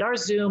 We did our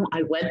Zoom.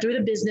 I went through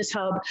the business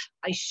hub.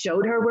 I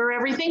showed her where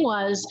everything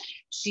was.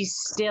 She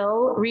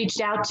still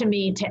reached out to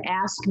me to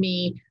ask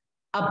me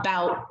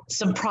about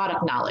some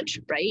product knowledge,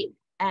 right?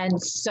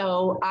 And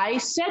so I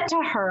said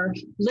to her,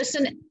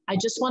 listen, I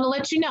just want to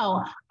let you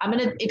know, I'm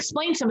going to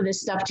explain some of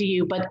this stuff to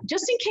you, but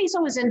just in case I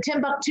was in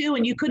Timbuktu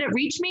and you couldn't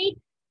reach me,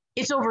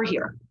 it's over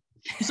here.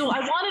 So I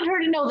wanted her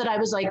to know that I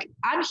was like,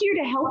 I'm here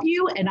to help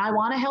you and I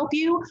want to help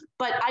you.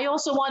 But I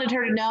also wanted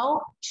her to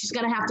know she's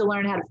going to have to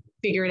learn how to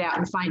figure it out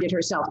and find it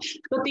herself.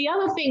 But the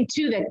other thing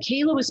too, that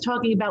Kayla was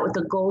talking about with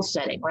the goal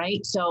setting,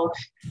 right? So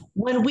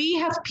when we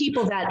have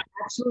people that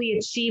actually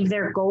achieve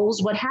their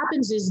goals, what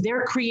happens is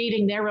they're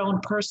creating their own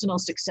personal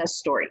success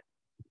story.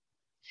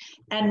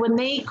 And when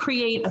they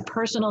create a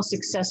personal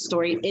success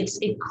story, it's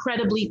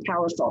incredibly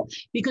powerful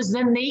because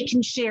then they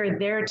can share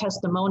their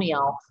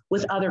testimonial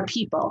with other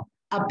people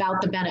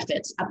about the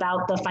benefits,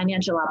 about the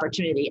financial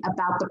opportunity,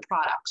 about the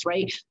products,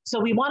 right? So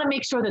we want to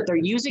make sure that they're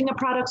using the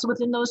products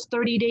within those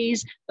 30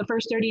 days, the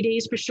first 30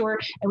 days for sure.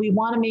 And we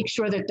want to make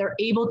sure that they're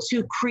able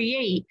to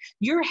create,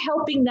 you're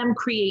helping them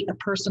create a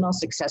personal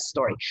success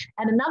story.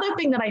 And another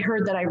thing that I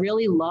heard that I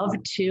really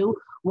loved too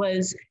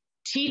was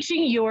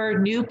teaching your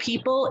new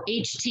people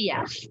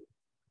HTF.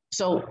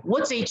 So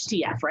what's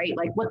HTF, right?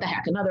 Like what the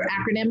heck, another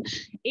acronym?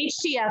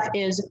 HTF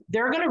is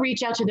they're going to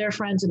reach out to their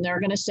friends and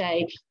they're going to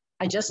say,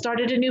 I just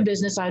started a new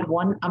business. I'm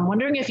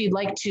wondering if you'd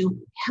like to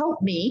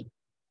help me.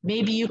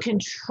 Maybe you can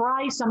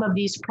try some of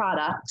these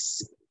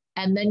products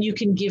and then you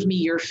can give me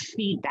your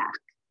feedback.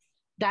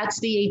 That's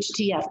the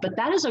HTF, but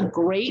that is a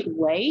great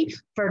way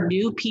for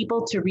new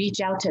people to reach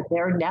out to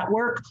their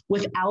network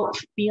without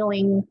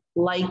feeling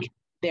like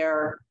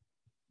they're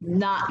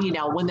not, you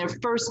know, when they're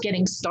first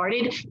getting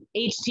started.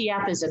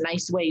 HTF is a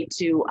nice way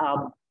to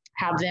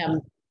have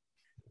them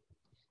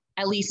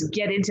at least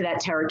get into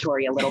that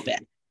territory a little bit.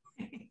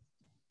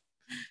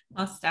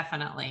 Most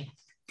definitely.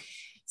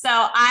 So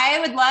I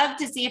would love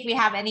to see if we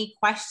have any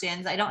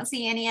questions. I don't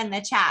see any in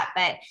the chat,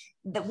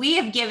 but we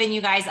have given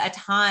you guys a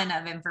ton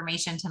of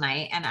information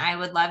tonight. And I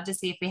would love to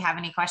see if we have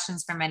any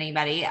questions from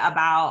anybody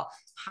about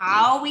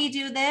how we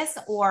do this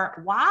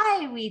or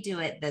why we do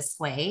it this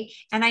way.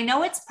 And I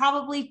know it's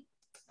probably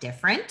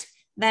different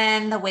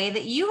than the way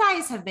that you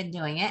guys have been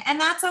doing it. And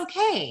that's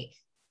okay.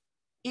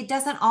 It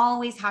doesn't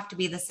always have to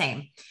be the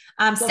same.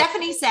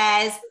 Stephanie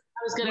says,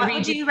 what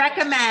would you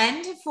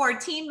recommend for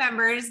team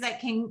members that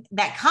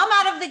come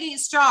out of the gate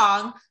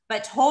strong,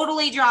 but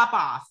totally drop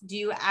off? Do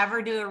you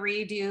ever do a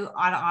redo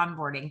on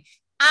onboarding?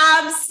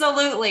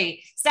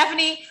 Absolutely.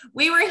 Stephanie,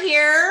 we were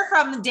here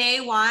from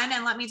day one,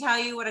 and let me tell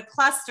you what a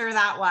cluster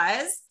that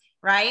was,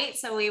 right?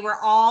 So we were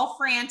all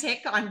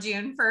frantic on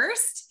June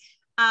 1st.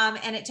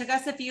 And it took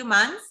us a few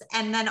months.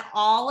 And then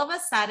all of a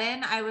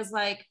sudden I was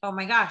like, oh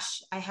my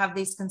gosh, I have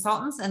these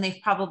consultants and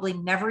they've probably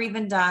never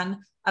even done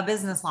a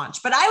business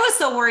launch. But I was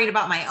so worried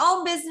about my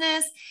own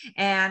business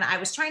and I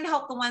was trying to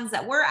help the ones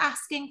that were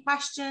asking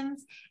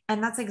questions.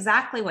 And that's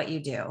exactly what you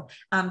do.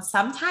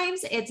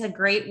 Sometimes it's a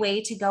great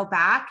way to go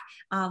back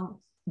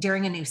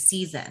during a new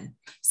season.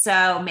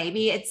 So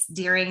maybe it's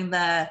during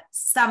the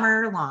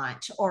summer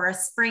launch or a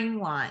spring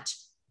launch.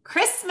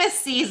 Christmas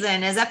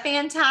season is a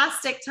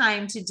fantastic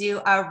time to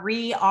do a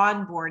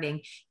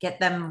re-onboarding, get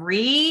them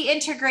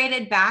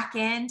reintegrated back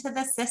into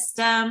the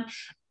system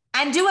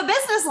and do a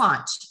business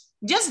launch.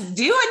 Just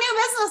do a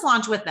new business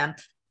launch with them.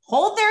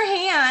 Hold their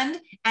hand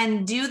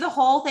and do the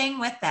whole thing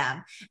with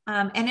them.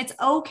 And it's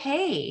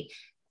okay.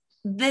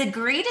 The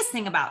greatest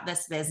thing about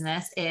this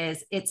business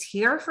is it's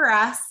here for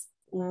us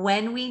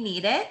when we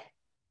need it.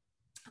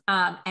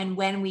 And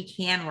when we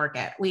can work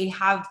it, we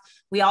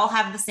all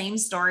have the same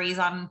stories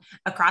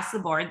across the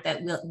board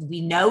that we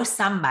know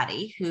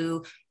somebody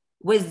who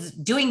was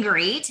doing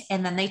great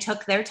and then they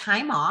took their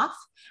time off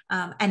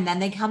and then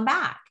they come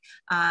back.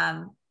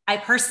 I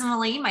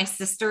personally, my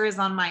sister is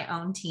on my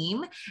own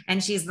team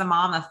and she's the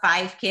mom of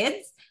 5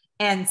 kids.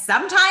 And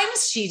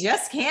sometimes she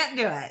just can't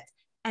do it.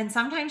 And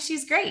sometimes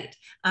she's great.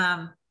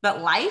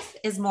 But life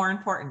is more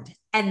important.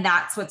 And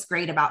that's what's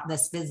great about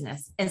this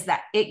business is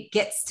that it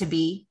gets to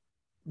be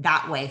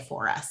that way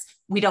for us.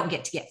 We don't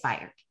get to get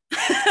fired.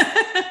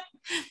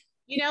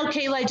 You know,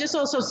 Kayla, I just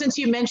also, since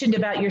you mentioned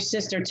about your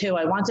sister too,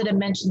 I wanted to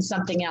mention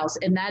something else,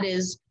 and that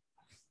is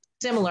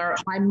similar.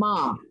 My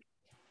mom.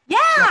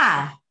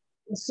 Yeah.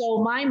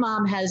 So my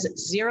mom has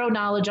zero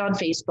knowledge on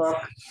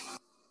Facebook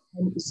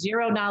and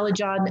zero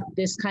knowledge on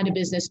this kind of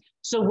business.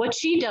 So what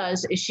she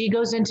does is she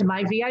goes into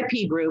my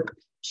VIP group,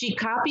 she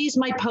copies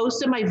my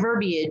post and my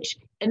verbiage,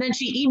 and then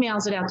she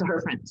emails it out to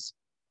her friends.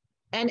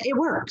 And it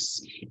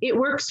works. It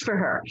works for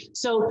her.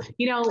 So,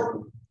 you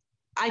know,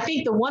 I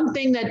think the one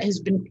thing that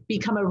has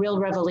become a real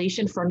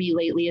revelation for me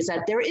lately is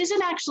that there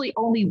isn't actually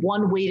only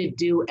one way to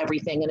do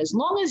everything. And as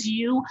long as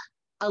you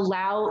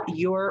allow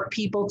your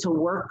people to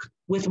work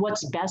with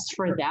what's best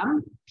for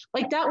them,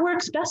 like that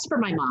works best for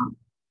my mom.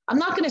 I'm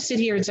not going to sit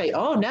here and say,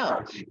 oh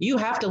no, you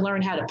have to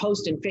learn how to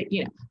post and fit,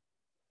 you know.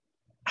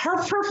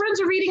 her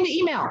friends are reading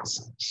the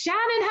emails. Shannon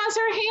has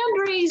her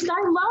hand raised.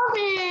 I love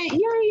it.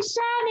 Yay,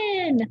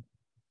 Shannon.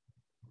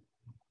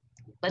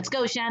 Let's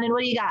go, Shannon.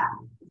 What do you got?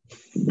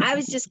 I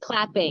was just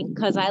clapping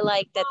because I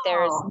like that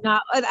there's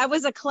not, that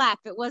was a clap.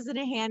 It wasn't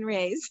a hand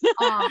raise.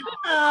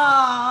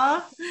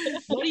 Aww.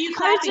 What are you I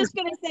clapping? was just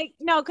going to say,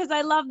 no, because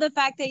I love the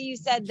fact that you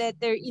said that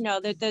there, you know,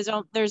 that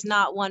there's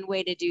not one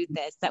way to do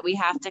this, that we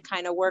have to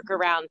kind of work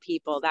around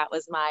people. That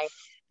was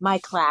my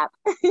clap.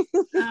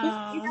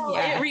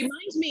 It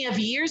reminds me of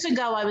years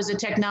ago, I was a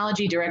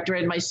technology director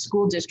in my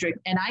school district,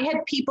 and I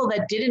had people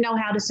that didn't know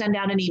how to send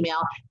out an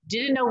email,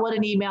 didn't know what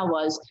an email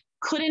was,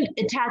 couldn't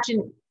attach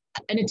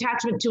an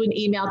attachment to an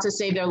email to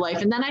save their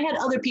life. And then I had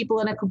other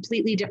people in a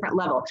completely different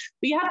level.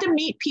 But you have to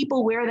meet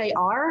people where they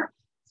are,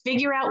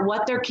 figure out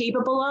what they're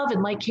capable of.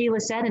 And like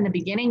Kayla said in the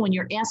beginning, when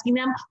you're asking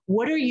them,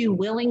 what are you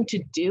willing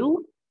to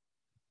do?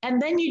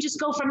 And then you just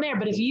go from there.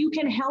 But if you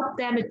can help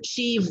them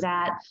achieve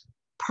that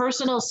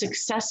personal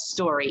success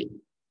story,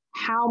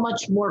 how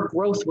much more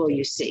growth will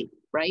you see,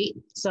 right?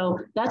 So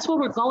that's what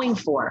we're going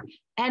for.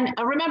 And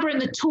remember in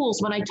the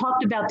tools, when I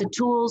talked about the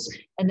tools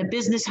and the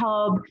business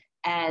hub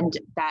and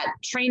that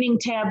training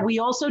tab, we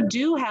also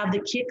do have the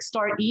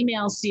Kickstart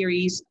email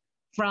series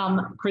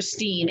from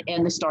Christine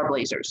and the Star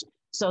Blazers.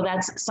 So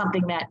that's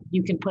something that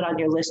you can put on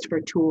your list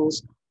for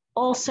tools.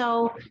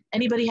 Also,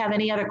 anybody have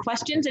any other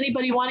questions?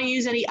 Anybody want to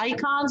use any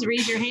icons?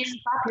 Raise your hand,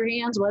 clap your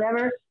hands,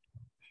 whatever.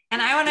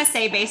 And I want to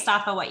say, based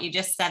off of what you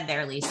just said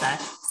there, Lesa,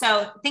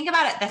 so think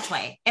about it this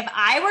way. If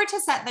I were to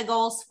set the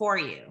goals for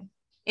you,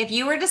 if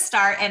you were to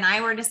start and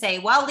I were to say,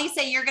 well,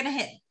 Lesa, you're going to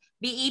hit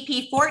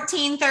BEP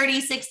 14,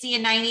 30, 60,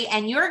 and 90,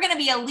 and you're going to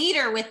be a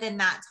leader within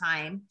that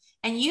time,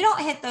 and you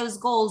don't hit those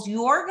goals,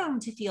 you're going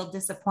to feel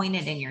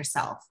disappointed in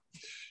yourself.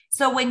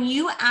 So when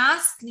you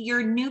ask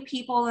your new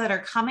people that are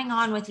coming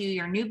on with you,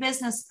 your new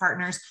business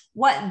partners,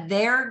 what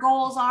their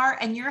goals are,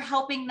 and you're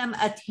helping them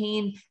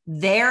attain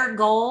their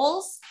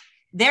goals,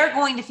 they're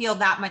going to feel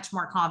that much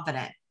more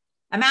confident.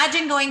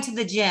 Imagine going to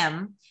the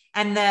gym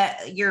and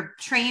your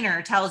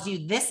trainer tells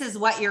you this is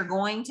what you're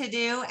going to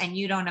do, and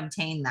you don't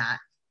obtain that.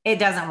 It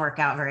doesn't work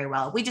out very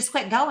well. We just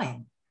quit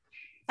going.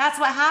 That's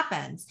what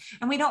happens.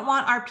 And we don't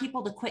want our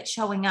people to quit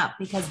showing up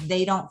because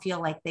they don't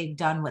feel like they've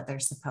done what they're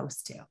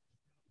supposed to.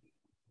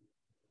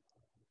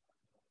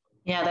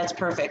 Yeah, that's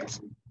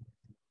perfect.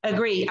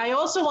 Agree. I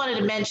also wanted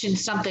to mention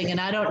something, and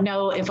I don't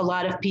know if a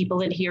lot of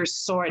people in here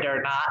saw it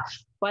or not,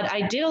 but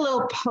I did a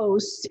little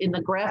post in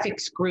the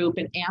graphics group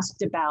and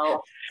asked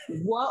about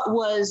what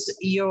was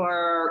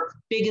your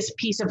biggest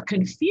piece of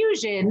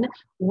confusion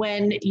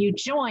when you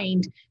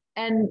joined.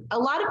 And a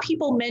lot of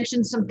people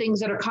mentioned some things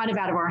that are kind of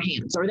out of our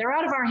hands, or they're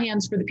out of our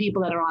hands for the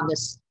people that are on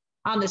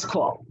this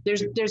call.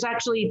 There's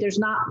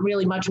not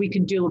really much we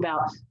can do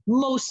about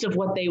most of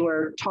what they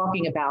were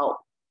talking about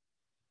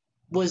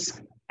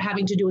was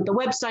having to do with the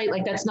website.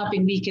 Like that's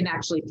nothing we can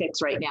actually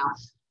fix right now.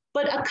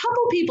 But a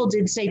couple people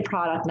did say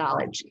product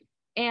knowledge.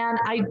 And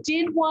I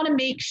did want to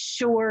make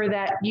sure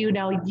that,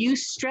 you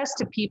stress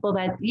to people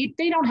that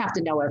they don't have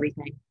to know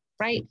everything,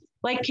 right?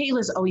 Like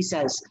Kayla's always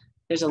says,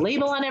 there's a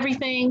label on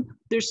everything.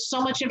 There's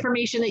so much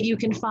information that you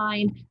can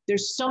find.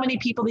 There's so many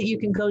people that you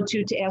can go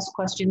to ask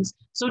questions.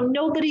 So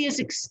nobody is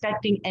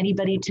expecting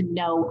anybody to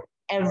know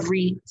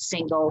every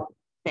single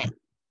thing.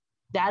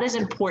 That is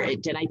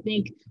important. And I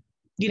think,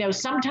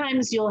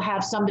 sometimes you'll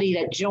have somebody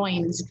that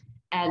joins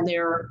and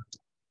they're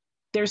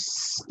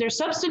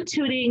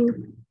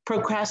substituting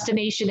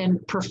procrastination and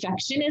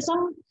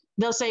perfectionism.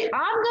 They'll say,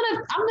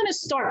 I'm gonna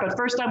start, but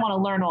first I want to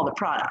learn all the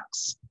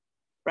products.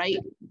 Right?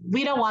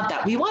 We don't want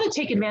that. We want to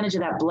take advantage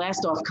of that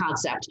blast off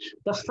concept.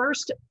 The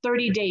first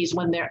 30 days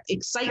when their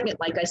excitement,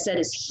 like I said,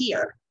 is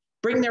here,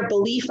 bring their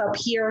belief up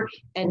here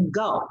and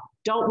go.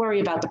 Don't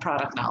worry about the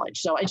product knowledge.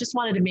 So I just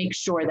wanted to make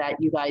sure that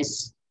you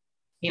guys,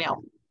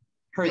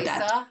 heard Lesa,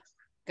 that.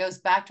 Goes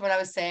back to what I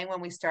was saying when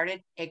we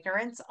started,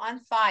 ignorance on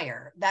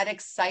fire. That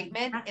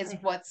excitement is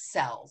what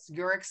sells.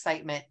 Your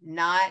excitement,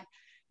 not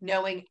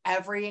knowing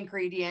every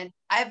ingredient.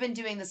 I've been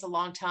doing this a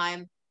long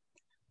time.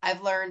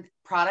 I've learned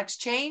products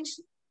change.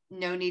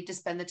 No need to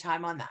spend the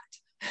time on that.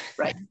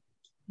 Right.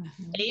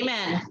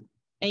 Amen.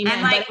 Amen.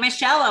 And like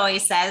Michele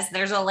always says,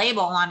 there's a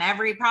label on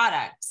every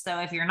product. So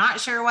if you're not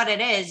sure what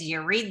it is,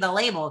 you read the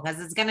label because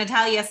it's going to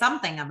tell you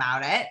something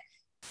about it.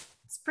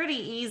 It's pretty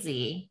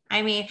easy.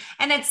 I mean,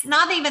 and it's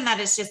not even that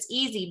it's just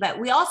easy, but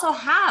we also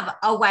have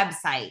a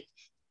website.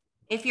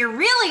 If you're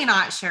really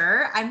not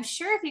sure, I'm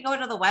sure if you go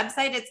to the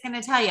website, it's going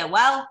to tell you,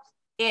 well,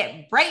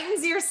 it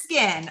brightens your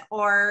skin,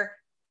 or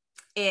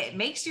it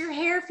makes your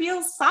hair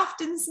feel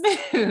soft and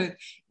smooth.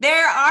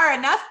 There are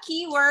enough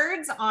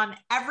keywords on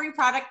every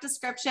product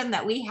description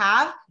that we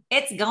have.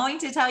 It's going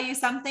to tell you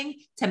something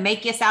to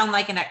make you sound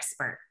like an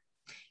expert.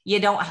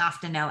 You don't have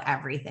to know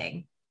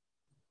everything.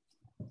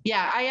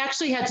 Yeah, I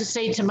actually had to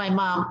say to my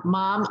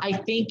Mom, I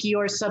think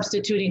you're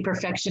substituting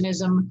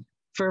perfectionism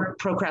for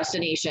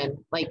procrastination.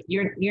 Like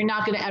you're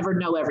not going to ever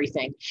know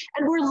everything.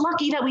 And we're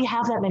lucky that we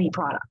have that many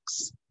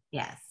products.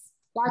 Yes.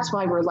 That's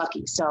why we're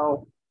lucky.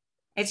 So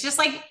it's just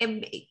like,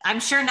 I'm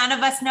sure none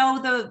of us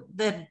know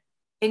the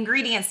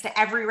ingredients to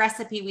every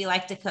recipe we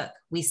like to cook.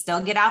 We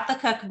still get out the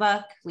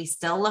cookbook. We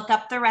still look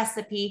up the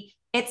recipe.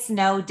 It's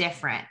no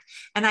different.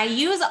 And I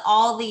use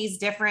all these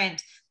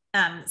different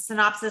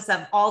synopsis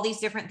of all these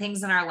different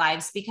things in our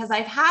lives, because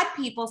I've had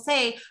people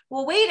say,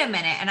 well, wait a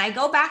minute. And I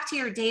go back to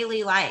your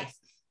daily life,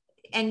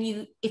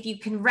 and if you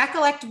can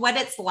recollect what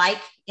it's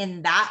like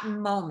in that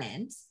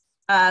moment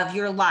of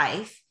your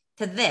life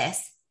to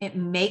this, it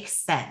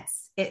makes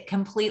sense. It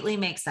completely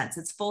makes sense.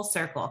 It's full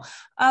circle.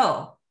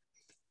 Oh,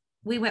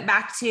 we went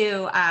back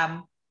to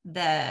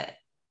the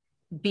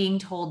being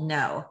told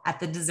no at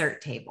the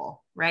dessert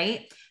table,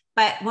 right?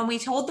 But when we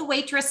told the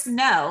waitress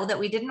no, that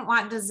we didn't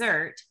want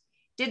dessert,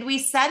 did we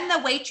send the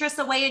waitress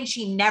away and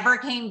she never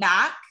came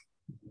back?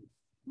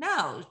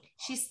 No,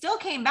 she still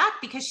came back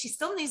because she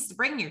still needs to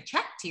bring your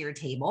check to your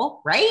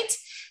table, right?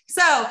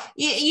 So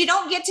you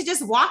don't get to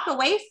just walk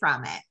away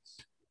from it.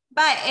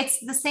 But it's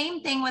the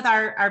same thing with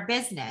our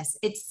business.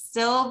 It's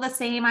still the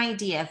same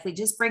idea. If we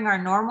just bring our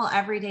normal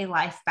everyday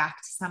life back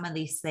to some of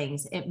these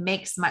things, it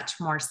makes much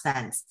more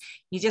sense.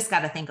 You just got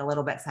to think a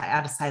little bit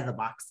outside of the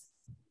box.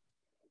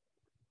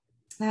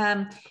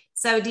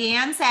 So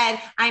Deanne said,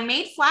 I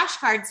made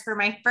flashcards for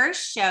my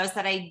first shows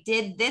that I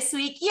did this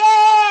week.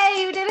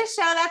 Yay, you did a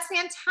show. That's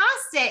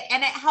fantastic.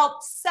 And it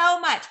helped so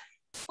much.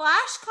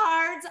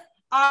 Flashcards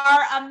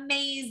are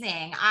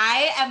amazing.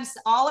 I am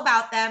all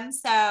about them.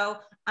 So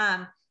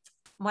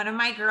one of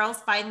my girls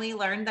finally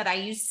learned that I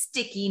use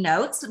sticky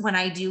notes when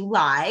I do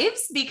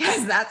lives,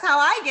 because that's how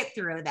I get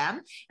through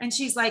them. And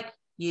she's like,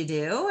 you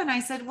do? And I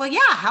said, well, yeah,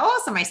 how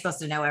else am I supposed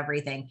to know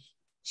everything?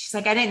 She's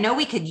like, I didn't know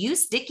we could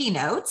use sticky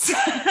notes.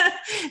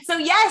 So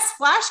yes,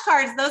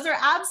 flashcards, those are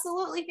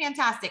absolutely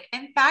fantastic.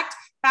 In fact,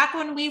 back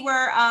when we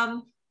were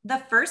the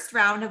first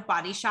round of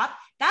Body Shop,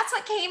 that's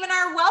what came in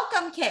our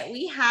welcome kit.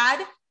 We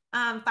had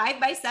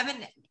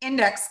 5x7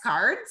 index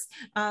cards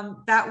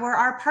that were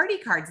our party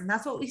cards. And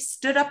that's what we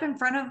stood up in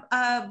front of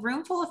a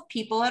room full of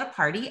people at a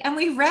party, and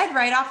we read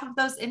right off of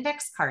those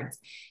index cards.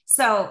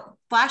 So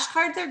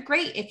flashcards are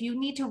great. If you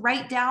need to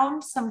write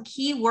down some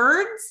key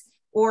words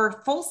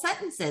or full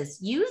sentences,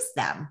 use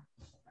them.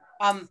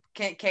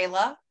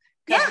 Kayla,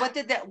 yeah. What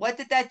did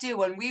that do?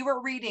 When we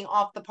were reading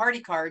off the party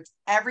cards,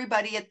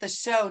 everybody at the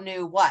show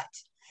knew what?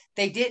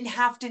 They didn't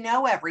have to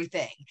know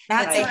everything.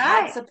 That's that they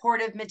right. had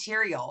supportive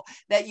material,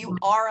 that you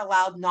are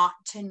allowed not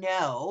to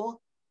know,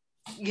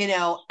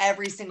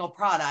 every single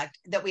product,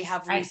 that we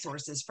have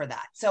resources for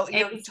that. So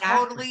you're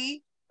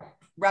totally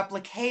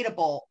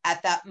replicatable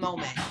at that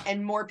moment,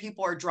 and more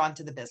people are drawn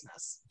to the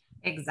business.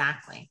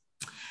 Exactly.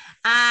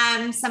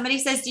 Somebody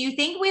says, do you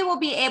think we will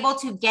be able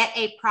to get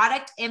a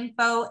product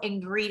info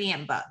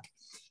ingredient book?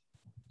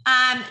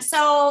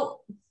 So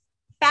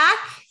back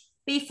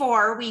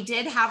before, we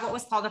did have what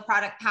was called a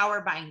product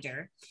power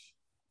binder.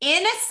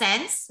 In a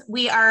sense,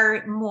 we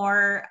are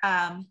more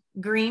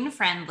green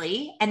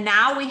friendly, and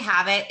now we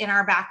have it in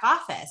our back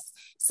office.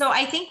 So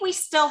I think we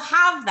still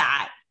have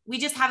that. We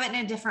just have it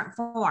in a different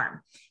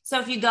form. So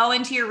if you go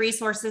into your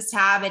resources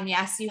tab, and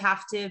yes, you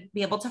have to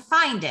be able to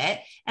find it.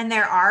 And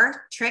there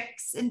are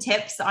tricks and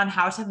tips on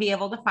how to be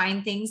able to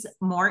find things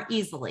more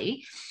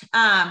easily.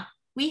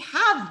 We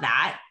have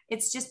that.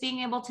 It's just being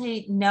able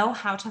to know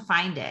how to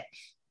find it.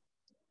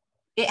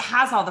 It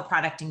has all the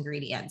product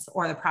ingredients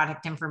or the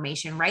product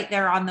information right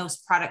there on those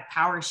product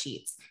power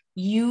sheets.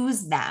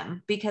 Use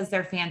them because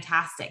they're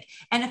fantastic.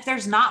 And if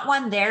there's not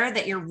one there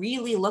that you're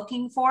really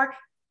looking for,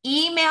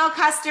 email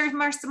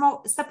customer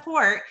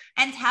support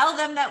and tell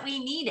them that we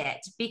need it,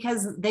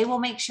 because they will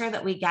make sure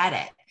that we get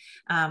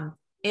it.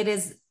 It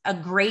is a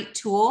great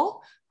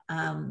tool.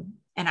 And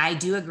I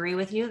do agree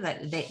with you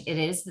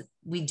that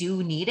we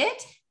do need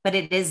it, but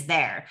it is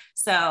there.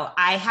 So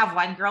I have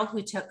one girl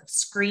who took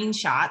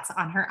screenshots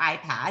on her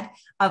iPad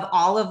of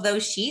all of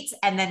those sheets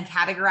and then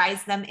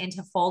categorized them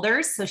into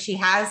folders. So she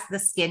has the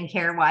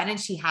skincare one, and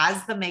she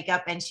has the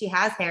makeup, and she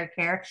has hair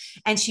care.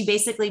 And she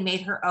basically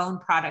made her own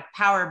product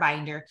power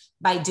binder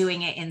by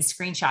doing it in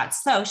screenshots.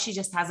 So she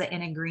just has it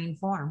in a green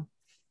form.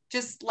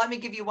 Just let me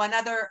give you one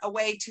other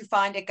way to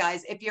find it,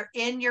 guys. If you're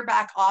in your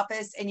back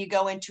office and you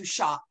go into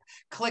shop,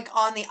 click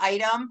on the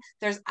item.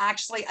 There's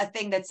actually a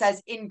thing that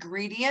says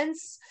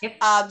ingredients.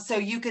 Yep. So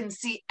you can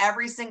see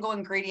every single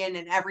ingredient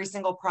and every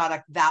single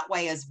product that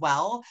way as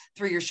well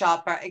through your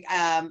shop.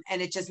 And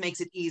it just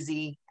makes it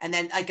easy. And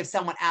then, like, if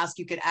someone asks,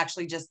 you could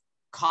actually just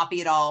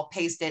copy it all,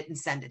 paste it, and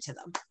send it to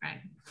them. Right.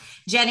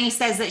 Jenny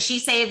says that she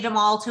saved them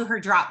all to her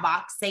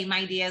Dropbox. Same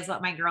idea as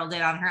what my girl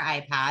did on her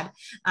iPad.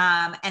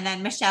 And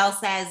then Michele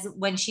says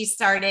when she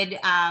started,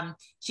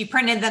 she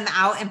printed them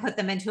out and put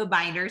them into a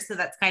binder. So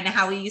that's kind of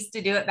how we used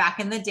to do it back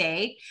in the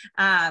day.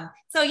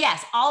 So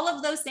yes, all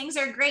of those things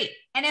are great.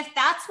 And if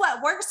that's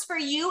what works for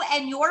you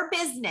and your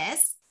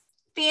business,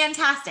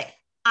 fantastic.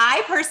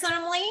 I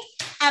personally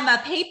am a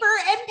paper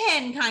and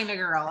pen kind of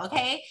girl.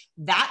 Okay.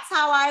 That's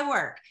how I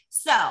work.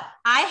 So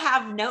I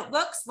have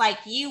notebooks like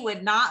you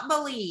would not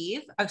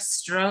believe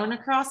strewn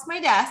across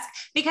my desk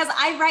because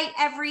I write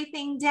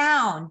everything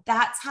down.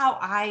 That's how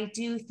I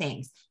do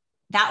things.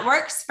 That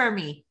works for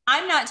me.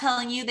 I'm not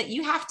telling you that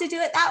you have to do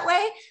it that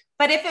way,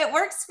 But if it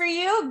works for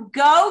you,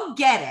 go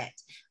get it.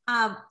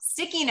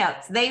 Sticky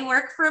notes, they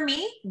work for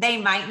me. They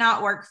might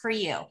not work for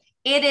you.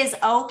 It is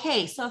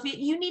okay. So if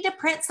you need to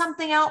print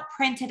something out,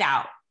 print it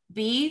out.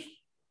 Be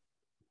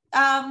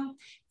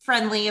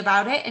friendly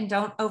about it and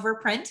don't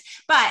overprint.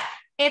 But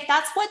if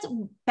that's what's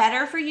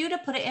better for you to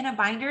put it in a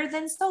binder,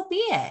 then so be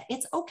it.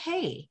 It's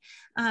okay.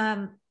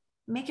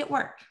 Make it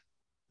work.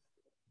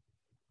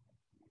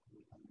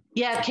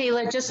 Yeah,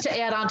 Kayla, just to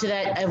add on to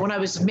that, when I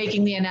was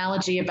making the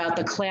analogy about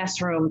the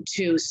classroom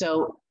too.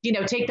 So,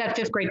 take that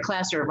 5th grade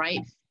classroom,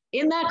 right?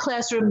 In that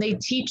classroom, they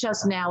teach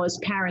us now as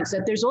parents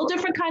that there's all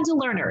different kinds of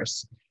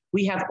learners.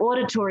 We have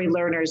auditory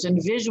learners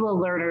and visual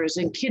learners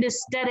and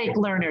kinesthetic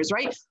learners,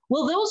 right?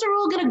 Well, those are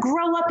all going to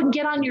grow up and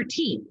get on your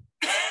team.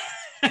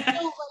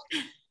 So,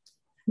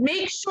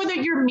 make sure that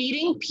you're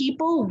meeting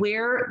people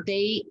where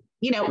they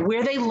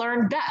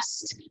learn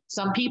best.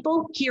 Some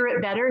people hear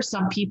it better.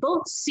 Some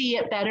people see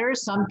it better.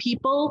 Some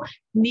people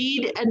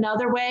need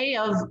another way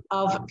of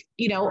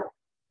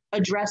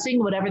addressing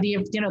whatever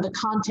the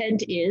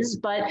content is.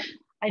 But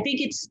I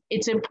think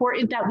it's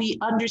important that we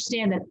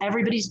understand that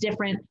everybody's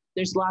different.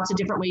 There's lots of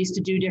different ways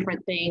to do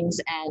different things.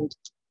 And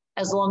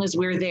as long as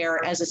we're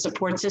there as a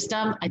support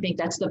system, I think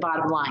that's the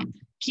bottom line.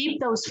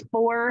 Keep those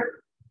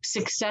 4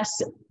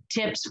 success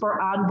tips for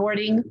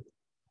onboarding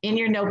in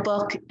your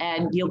notebook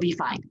and you'll be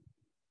fine.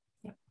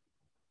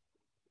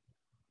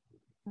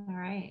 All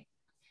right.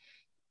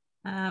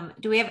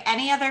 Do we have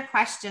any other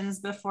questions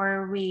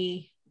before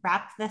we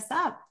wrap this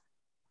up?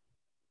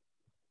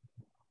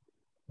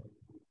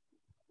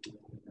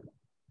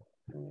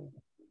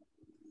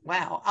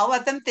 Wow, I'll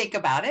let them think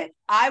about it.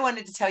 I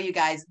wanted to tell you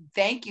guys,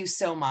 thank you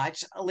so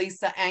much,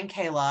 Lesa and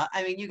Kayla.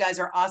 I mean, you guys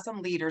are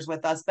awesome leaders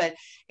with us, but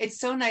it's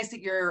so nice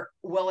that you're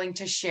willing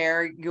to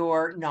share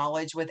your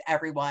knowledge with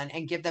everyone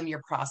and give them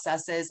your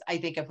processes. I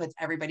think it puts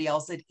everybody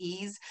else at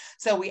ease.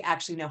 So we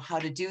actually know how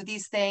to do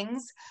these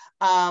things.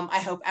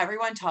 I hope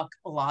everyone took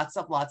lots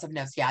of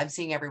notes. Yeah, I'm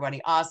seeing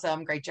everybody.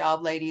 Awesome. Great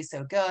job, ladies.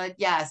 So good.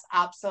 Yes,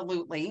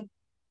 absolutely.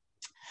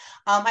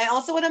 I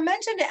also want to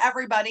mention to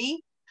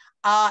everybody,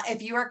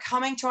 if you are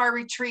coming to our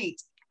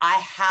retreat, I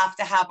have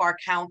to have our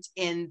count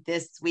in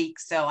this week.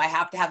 So I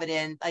have to have it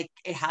in,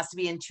 it has to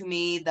be into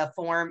me, the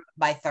form,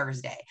 by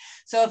Thursday.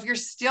 So if you're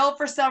still,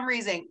 for some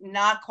reason,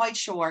 not quite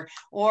sure,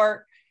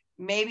 or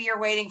maybe you're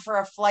waiting for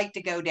a flight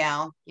to go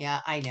down. Yeah,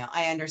 I know.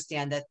 I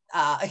understand that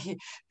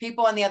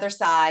people on the other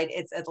side,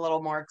 it's a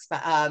little more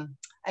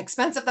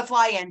expensive to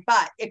fly in.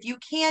 But if you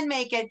can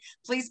make it,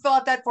 please fill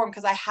out that form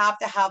because I have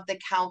to have the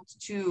count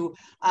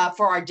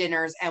for our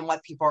dinners and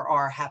what people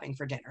are having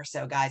for dinner.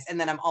 So guys, and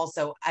then I'm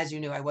also, as you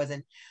knew, I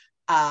wasn't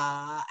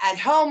at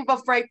home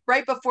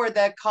right before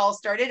the call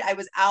started. I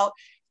was out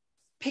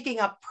picking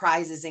up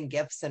prizes and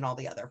gifts and all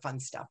the other fun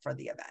stuff for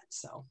the event.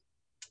 So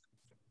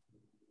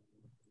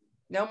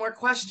no more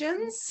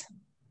questions.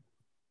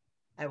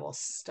 I will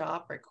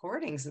stop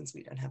recording since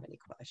we don't have any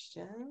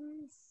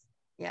questions.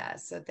 Yeah,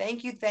 so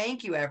thank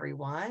you,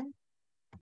 everyone.